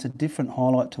 See, it's a different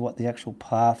highlight to what the actual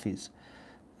path is.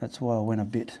 That's why I went a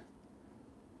bit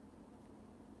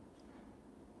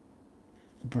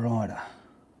brighter.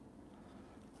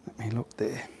 Let me look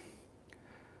there.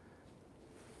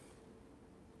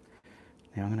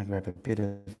 Now I'm going to grab a bit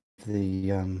of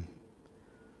the,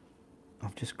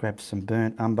 I've just grabbed some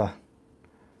burnt umber.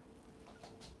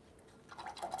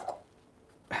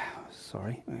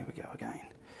 Sorry, there we go again.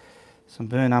 Some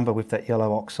burnt umber with that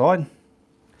yellow oxide,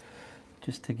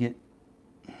 just to get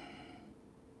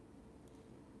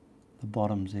the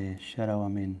bottoms there, shadow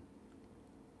them in.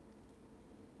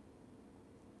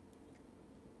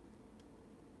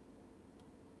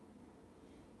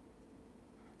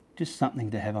 Just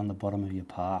something to have on the bottom of your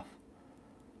path.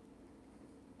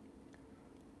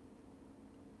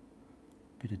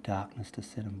 Bit of darkness to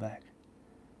set them back,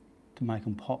 to make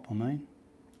them pop, I mean.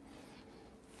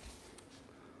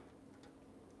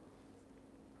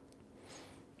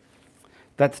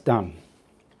 That's done.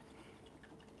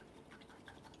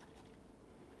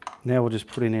 Now we'll just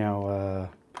put in our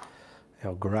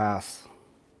grass.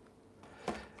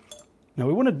 Now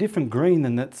we want a different green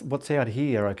than that's what's out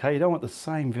here, okay? You don't want the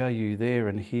same value there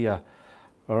and here.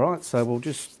 All right, so we'll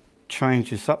just change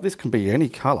this up. This can be any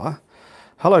colour.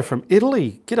 Hello from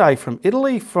Italy. G'day from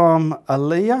Italy, from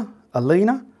Alina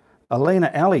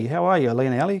Alley. How are you,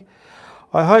 Alina Alley?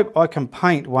 I hope I can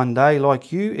paint one day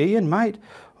like you, Ian, mate.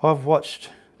 I've watched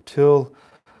till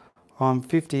I'm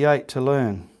 58 to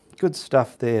learn. Good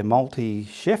stuff there,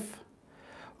 multi-chef.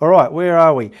 All right, where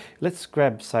are we? Let's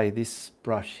grab, say, this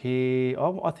brush here.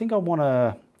 I think I want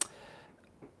to...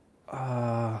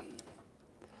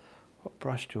 what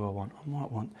brush do I want? I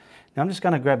might want... Now I'm just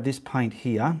going to grab this paint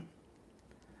here.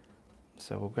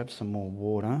 So we'll grab some more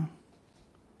water.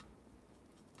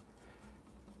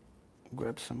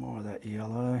 Grab some more of that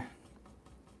yellow.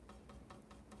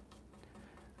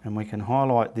 And we can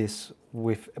highlight this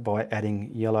by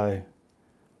adding yellow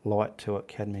light to it,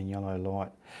 cadmium yellow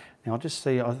light. Now I'll just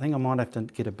see, I think I might have to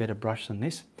get a better brush than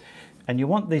this. And you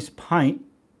want this paint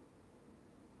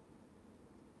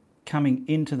coming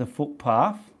into the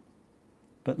footpath,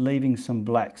 but leaving some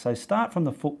black. So start from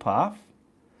the footpath,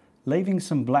 leaving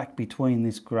some black between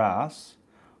this grass.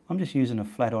 I'm just using a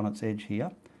flat on its edge here.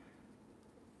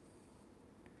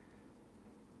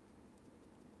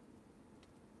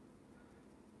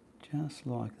 Just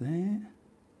like that.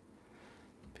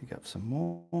 Pick up some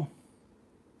more.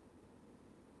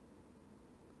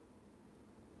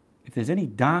 If there's any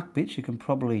dark bits, you can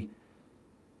probably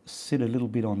sit a little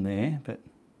bit on there, but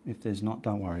if there's not,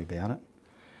 don't worry about it.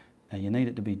 And you need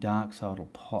it to be dark so it'll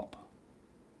pop.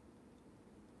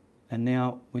 And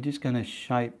now we're just going to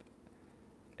shape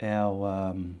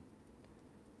our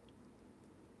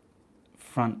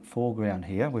front foreground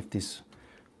here with this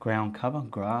ground cover,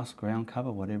 grass, ground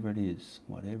cover, whatever it is,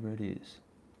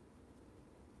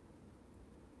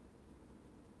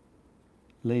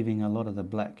 leaving a lot of the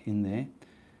black in there,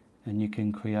 and you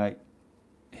can create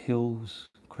hills,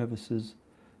 crevices,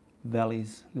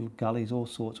 valleys, little gullies, all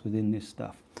sorts within this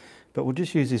stuff. But we'll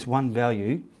just use this one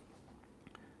value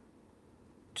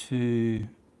to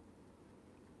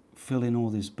fill in all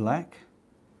this black.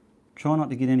 Try not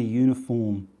to get any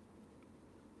uniform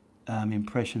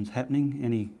impressions happening,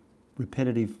 any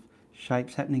repetitive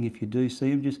shapes happening. If you do see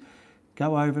them, just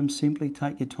go over them simply,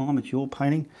 take your time, it's your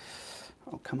painting.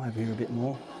 I'll come over here a bit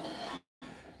more.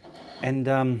 And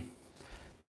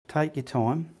take your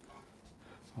time.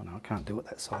 Oh no, I can't do it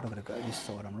that side, I've got to go this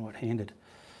side, I'm right-handed.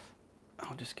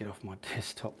 I'll just get off my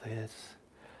desktop there, there's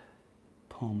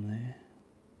palm there.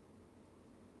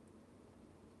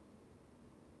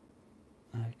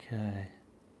 Okay.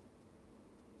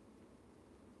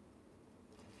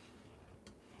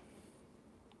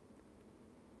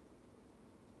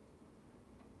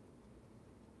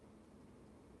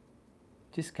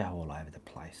 Just go all over the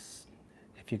place.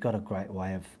 If you've got a great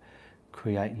way of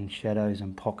creating shadows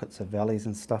and pockets of valleys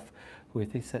and stuff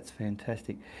with this, that's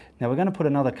fantastic. Now we're going to put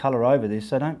another colour over this,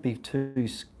 so don't be too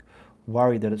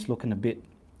worried that it's looking a bit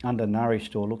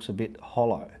undernourished or looks a bit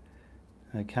hollow.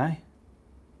 Okay?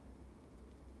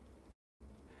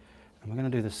 And we're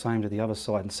going to do the same to the other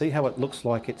side and see how it looks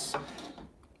like it's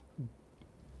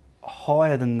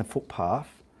higher than the footpath.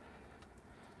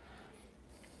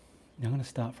 Now I'm going to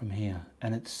start from here,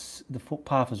 and the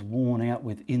footpath is worn out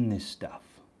within this stuff.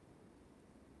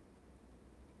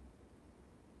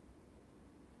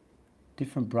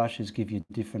 Different brushes give you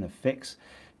different effects.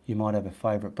 You might have a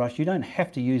favourite brush. You don't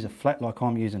have to use a flat like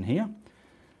I'm using here.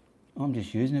 I'm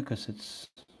just using it because it's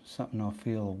something I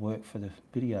feel will work for the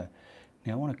video.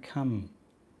 Now I want to come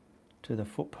to the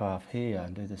footpath here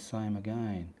and do the same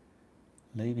again,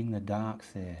 leaving the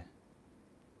darks there.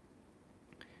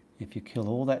 If you kill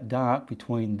all that dark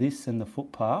between this and the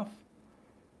footpath,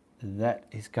 that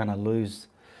is going to lose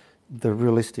the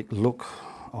realistic look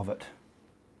of it.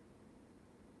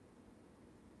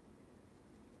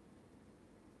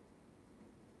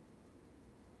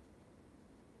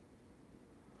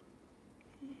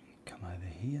 Come over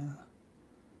here,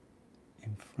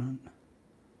 in front,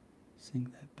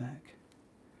 sink that back.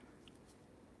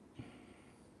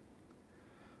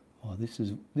 Oh, this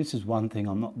is one thing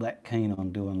I'm not that keen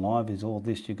on doing live, is all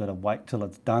this you've got to wait till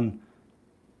it's done.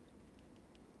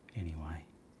 Anyway,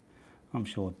 I'm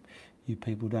sure you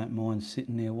people don't mind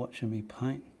sitting there watching me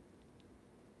paint.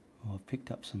 Oh, I've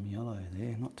picked up some yellow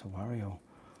there, not to worry, I'll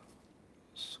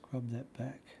scrub that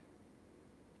back.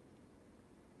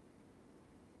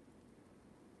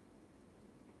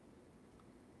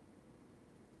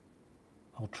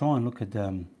 I'll try and look at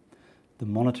the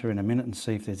monitor in a minute and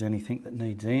see if there's anything that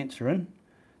needs answering.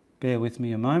 Bear with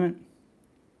me a moment.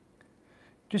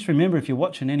 Just remember, if you're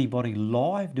watching anybody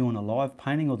live, doing a live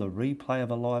painting or the replay of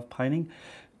a live painting,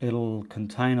 it'll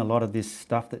contain a lot of this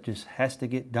stuff that just has to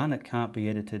get done. It can't be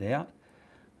edited out,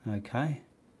 okay?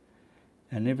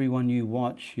 And everyone you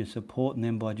watch, you're supporting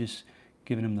them by just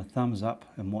giving them the thumbs up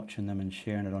and watching them and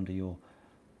sharing it onto your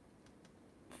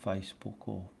Facebook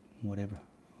or whatever,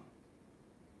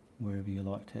 wherever you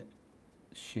like to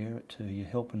share it to. You're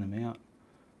helping them out.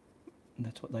 And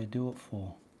that's what they do it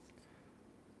for.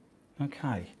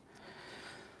 Okay.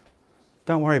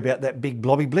 Don't worry about that big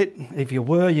blobby blit. If you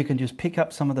were, you can just pick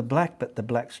up some of the black, but the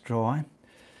black's dry.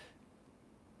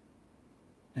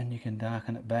 And you can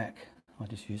darken it back. I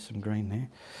just used some green there.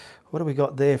 What do we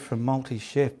got there from Multi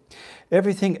Chef?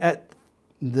 Everything at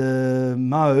the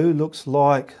Mo looks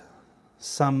like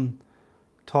some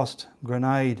tossed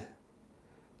grenade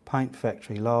paint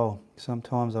factory. Lol.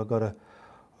 Sometimes I've got a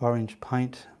orange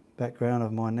paint background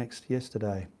of my neck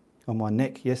yesterday.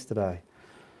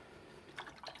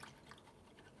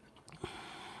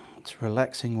 It's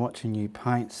relaxing watching you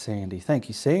paint, Sandy. Thank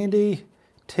you, Sandy.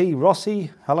 T.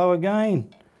 Rossi, hello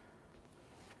again.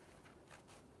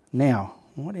 Now,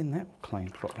 why didn't that clean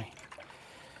properly?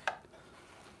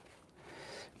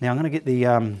 Now I'm going to get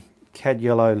the cad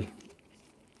yellow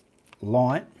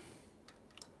light.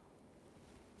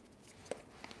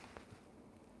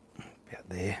 About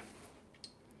there.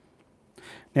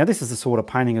 Now this is the sort of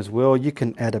painting as well, you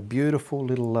can add a beautiful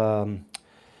little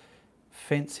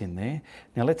fence in there.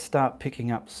 Now let's start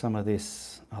picking up some of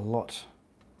this a lot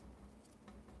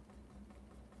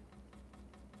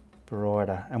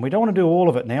brighter. And we don't want to do all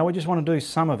of it now, we just want to do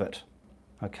some of it,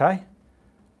 okay?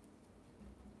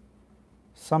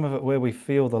 Some of it where we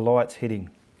feel the light's hitting.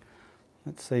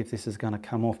 Let's see if this is going to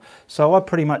come off. So I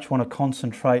pretty much want to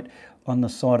concentrate on the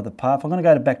side of the path. I'm going to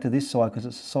go back to this side because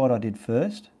it's the side I did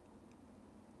first.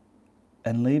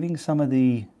 And leaving some of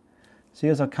the, see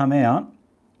as I come out,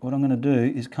 what I'm going to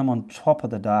do is come on top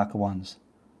of the darker ones.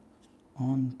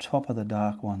 On top of the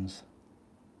dark ones.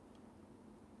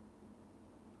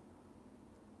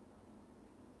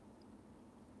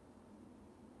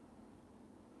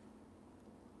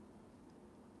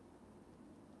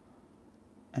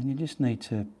 And you just need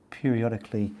to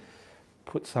periodically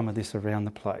put some of this around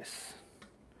the place.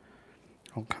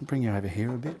 I'll bring you over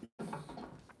here a bit.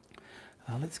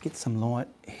 Let's get some light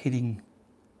hitting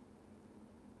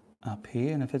up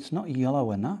here, and if it's not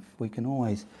yellow enough, we can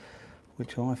always,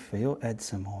 which I feel, add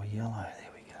some more yellow. There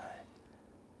we go.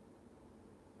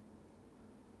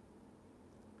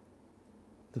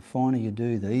 The finer you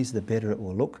do these, the better it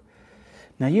will look.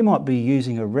 Now you might be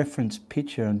using a reference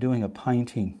picture and doing a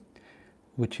painting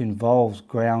which involves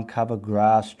ground cover,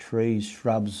 grass, trees,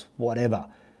 shrubs, whatever.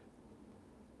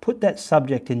 Put that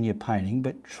subject in your painting,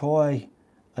 but try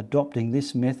adopting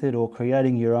this method or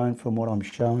creating your own from what I'm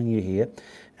showing you here,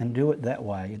 and do it that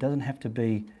way. It doesn't have to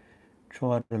be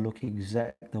try to look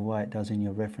exact the way it does in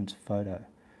your reference photo.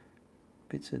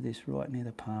 Bits of this right near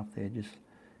the path there just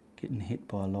getting hit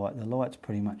by light. The light's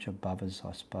pretty much above us,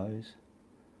 I suppose.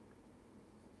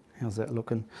 How's that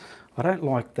looking? I don't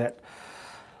like that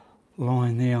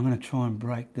line there. I'm going to try and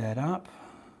break that up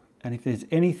And if there's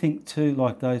anything too,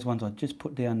 like those ones I just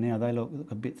put down now, they look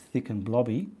a bit thick and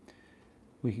blobby,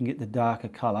 we can get the darker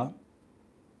colour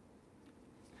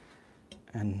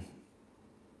and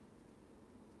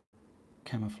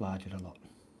camouflage it a lot.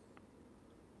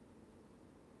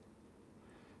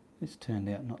 This turned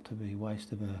out not to be a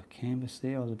waste of a canvas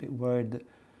there. I was a bit worried that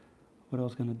what I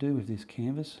was going to do with this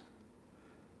canvas,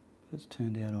 but it's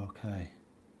turned out okay.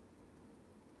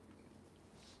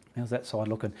 How's that side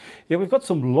looking? Yeah, we've got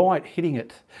some light hitting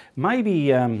it.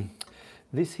 Maybe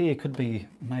this here could be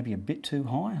maybe a bit too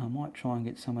high. I might try and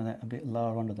get some of that a bit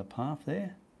lower onto the path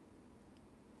there.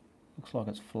 Looks like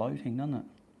it's floating, doesn't it?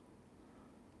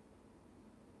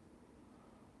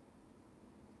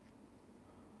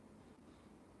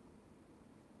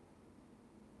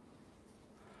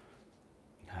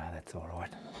 That's all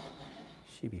right.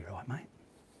 She'll be right, mate.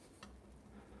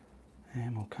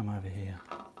 And we'll come over here.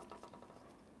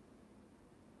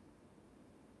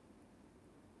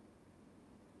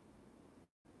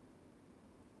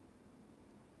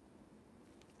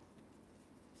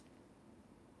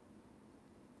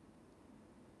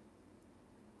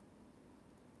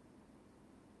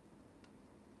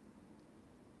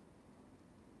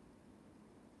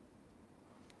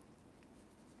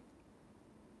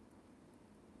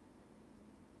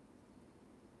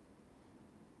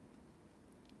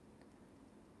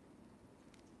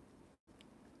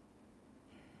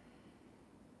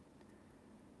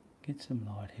 Get some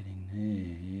light hitting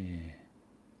there, yeah.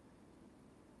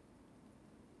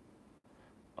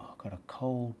 Oh, I've got a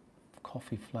cold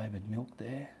coffee flavoured milk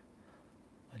there.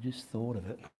 I just thought of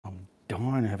it. I'm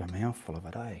dying to have a mouthful of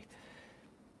it,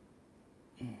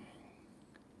 eh?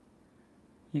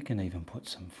 You can even put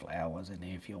some flowers in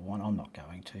there if you want. I'm not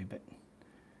going to, but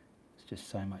there's just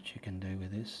so much you can do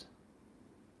with this.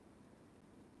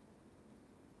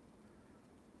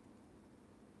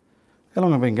 How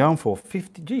long have I been going for?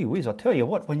 50, gee whiz, I tell you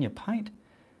what, when you paint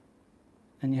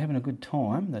and you're having a good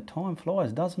time, the time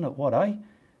flies, doesn't it? What, eh?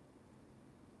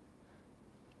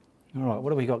 All right,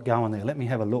 what do we got going there? Let me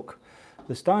have a look.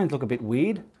 The stones look a bit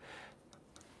weird.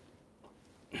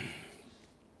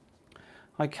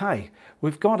 Okay,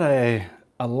 we've got a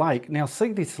lake. Now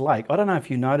see this lake, I don't know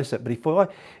if you notice it, but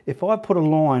if I put a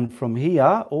line from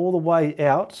here all the way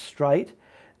out straight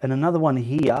and another one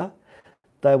here,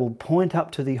 they will point up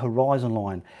to the horizon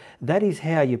line. That is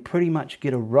how you pretty much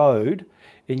get a road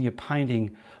in your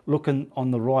painting looking on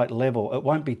the right level. It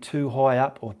won't be too high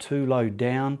up or too low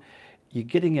down. You're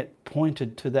getting it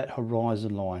pointed to that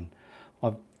horizon line.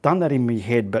 I've done that in my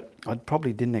head, but I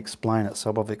probably didn't explain it,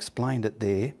 so I've explained it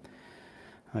there.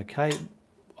 Okay,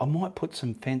 I might put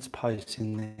some fence posts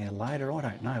in there later, I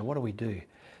don't know. What do we do?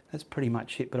 That's pretty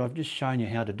much it, but I've just shown you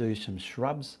how to do some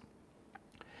shrubs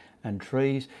and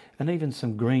trees, and even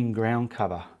some green ground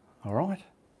cover, all right?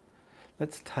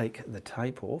 Let's take the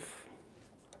tape off,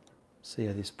 see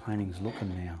how this painting's looking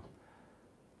now.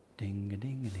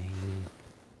 Ding-a-ding-a-ding.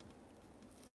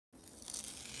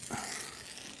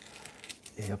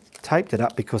 Yeah, I've taped it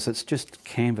up because it's just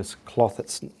canvas cloth,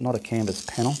 it's not a canvas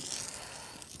panel.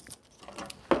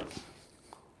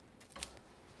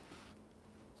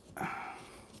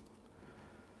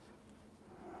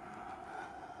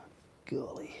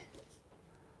 Golly.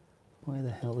 Where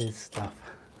the hell is stuff?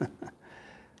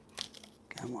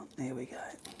 Come on, there we go.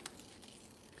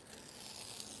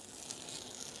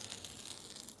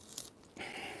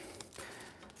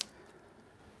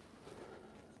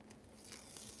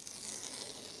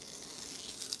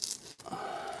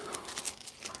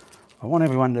 I want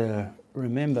everyone to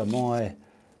remember my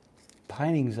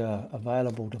paintings are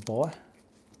available to buy.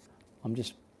 I'm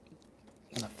just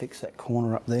going to fix that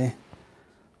corner up there.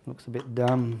 Looks a bit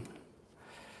dumb.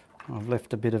 I've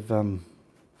left a bit of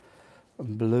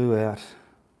blue out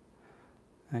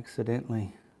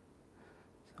accidentally.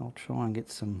 So I'll try and get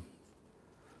some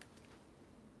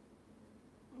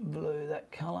blue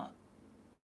that colour.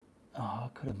 Oh, I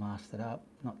could have masked it up,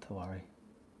 not to worry.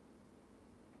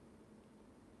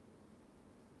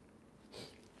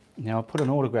 Now I'll put an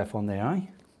autograph on there, eh?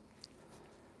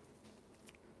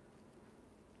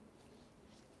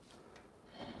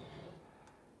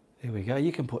 There we go.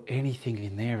 You can put anything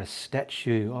in there, a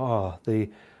statue. Oh, the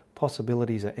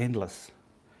possibilities are endless.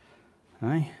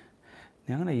 Okay?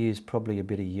 Now I'm going to use probably a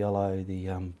bit of yellow,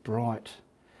 the bright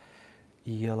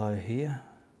yellow here,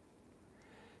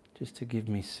 just to give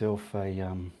myself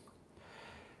a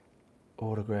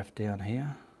autograph down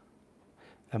here.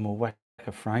 And we'll whack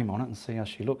a frame on it and see how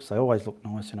she looks. They always look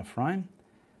nice in a frame.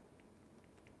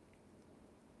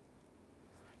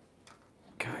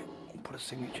 Okay, we'll put a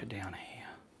signature down here.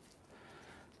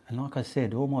 And like I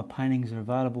said, all my paintings are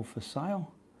available for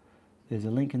sale. There's a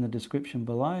link in the description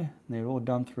below. They're all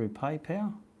done through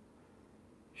PayPal.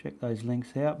 Check those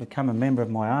links out. Become a member of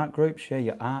my art group. Share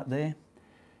your art there.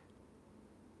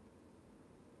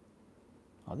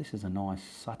 Oh, this is a nice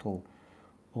subtle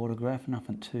autograph.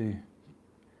 Nothing too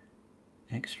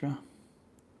extra.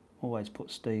 Always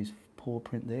put Steve's paw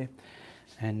print there.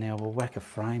 And now we'll whack a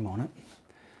frame on it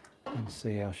and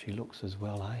see how she looks as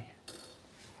well, eh?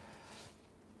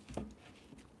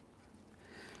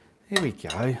 Here we go.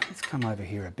 Let's come over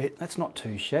here a bit. That's not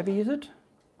too shabby, is it?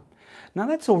 No,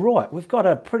 that's all right. We've got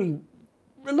a pretty,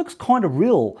 it looks kind of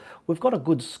real. We've got a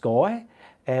good sky.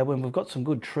 When we've got some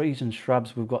good trees and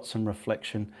shrubs, we've got some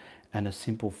reflection and a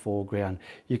simple foreground.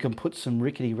 You can put some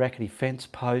rickety-rackety fence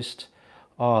post.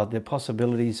 Oh, the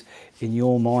possibilities in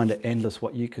your mind are endless,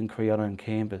 what you can create on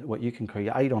canvas, what you can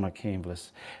create on a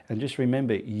canvas. And just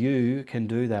remember, you can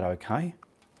do that, okay?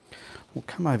 We'll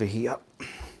come over here,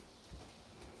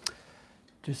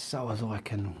 just so as I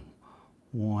can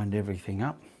wind everything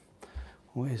up.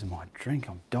 Where's my drink?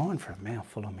 I'm dying for a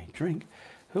mouthful of my drink.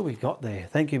 Who we got there?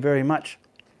 Thank you very much.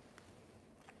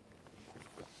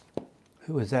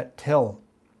 Who is that?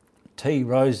 Tea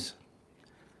Rose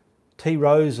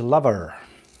Lover.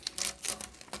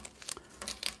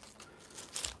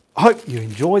 I hope you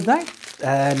enjoyed that,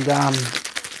 and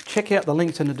check out the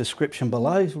links in the description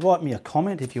below. Write me a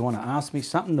comment if you want to ask me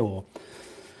something or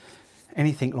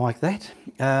anything like that.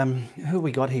 Who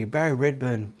we got here? Barry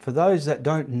Redburn. For those that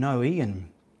don't know, Ian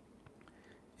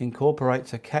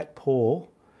incorporates a cat paw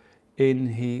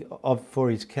in for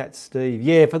his cat Steve.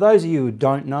 Yeah, for those of you who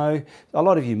don't know, a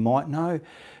lot of you might know,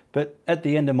 but at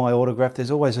the end of my autograph there's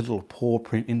always a little paw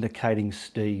print indicating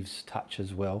Steve's touch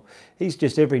as well. He's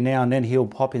just every now and then he'll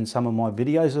pop in some of my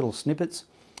videos, little snippets.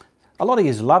 A lot of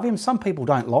you love him, some people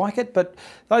don't like it, but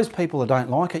those people that don't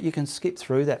like it, you can skip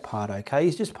through that part, okay?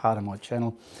 He's just part of my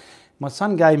channel. My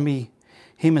son gave me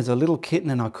him as a little kitten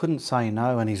and I couldn't say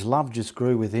no, and his love just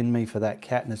grew within me for that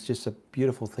cat, and it's just a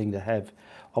beautiful thing to have.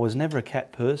 I was never a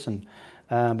cat person,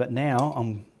 but now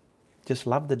I'm just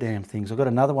love the damn things. I've got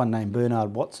another one named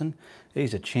Bernard Watson.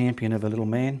 He's a champion of a little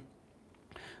man.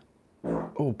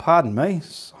 Oh, pardon me.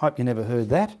 Hope you never heard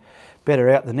that. Better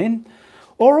out than in.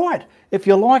 All right. If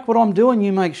you like what I'm doing,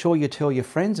 you make sure you tell your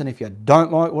friends. And if you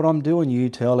don't like what I'm doing, you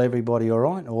tell everybody, all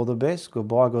right? All the best.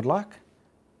 Goodbye, good luck.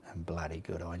 And bloody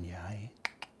good on you, eh?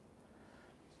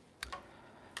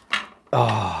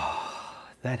 Oh,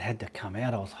 that had to come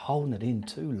out. I was holding it in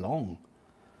too long.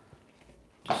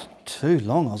 Just too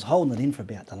long. I was holding it in for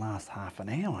about the last half an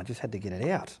hour. I just had to get it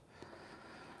out.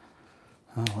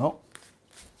 Oh, well,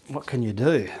 what can you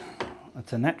do?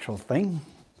 It's a natural thing.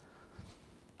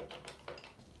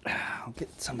 I'll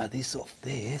get some of this off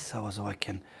there so as I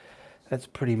can. That's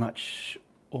pretty much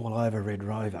all over Red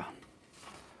Rover.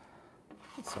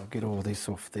 So I'll get all this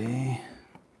off there.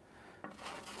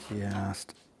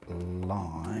 Just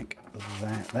like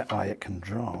that. That way it can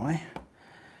dry.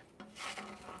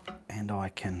 And I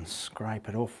can scrape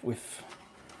it off with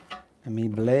me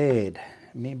blade.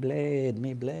 Me blade,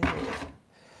 me blade.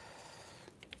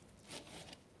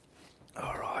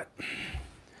 All right.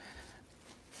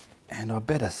 And I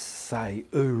better say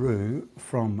Uru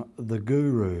from the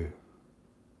Guru.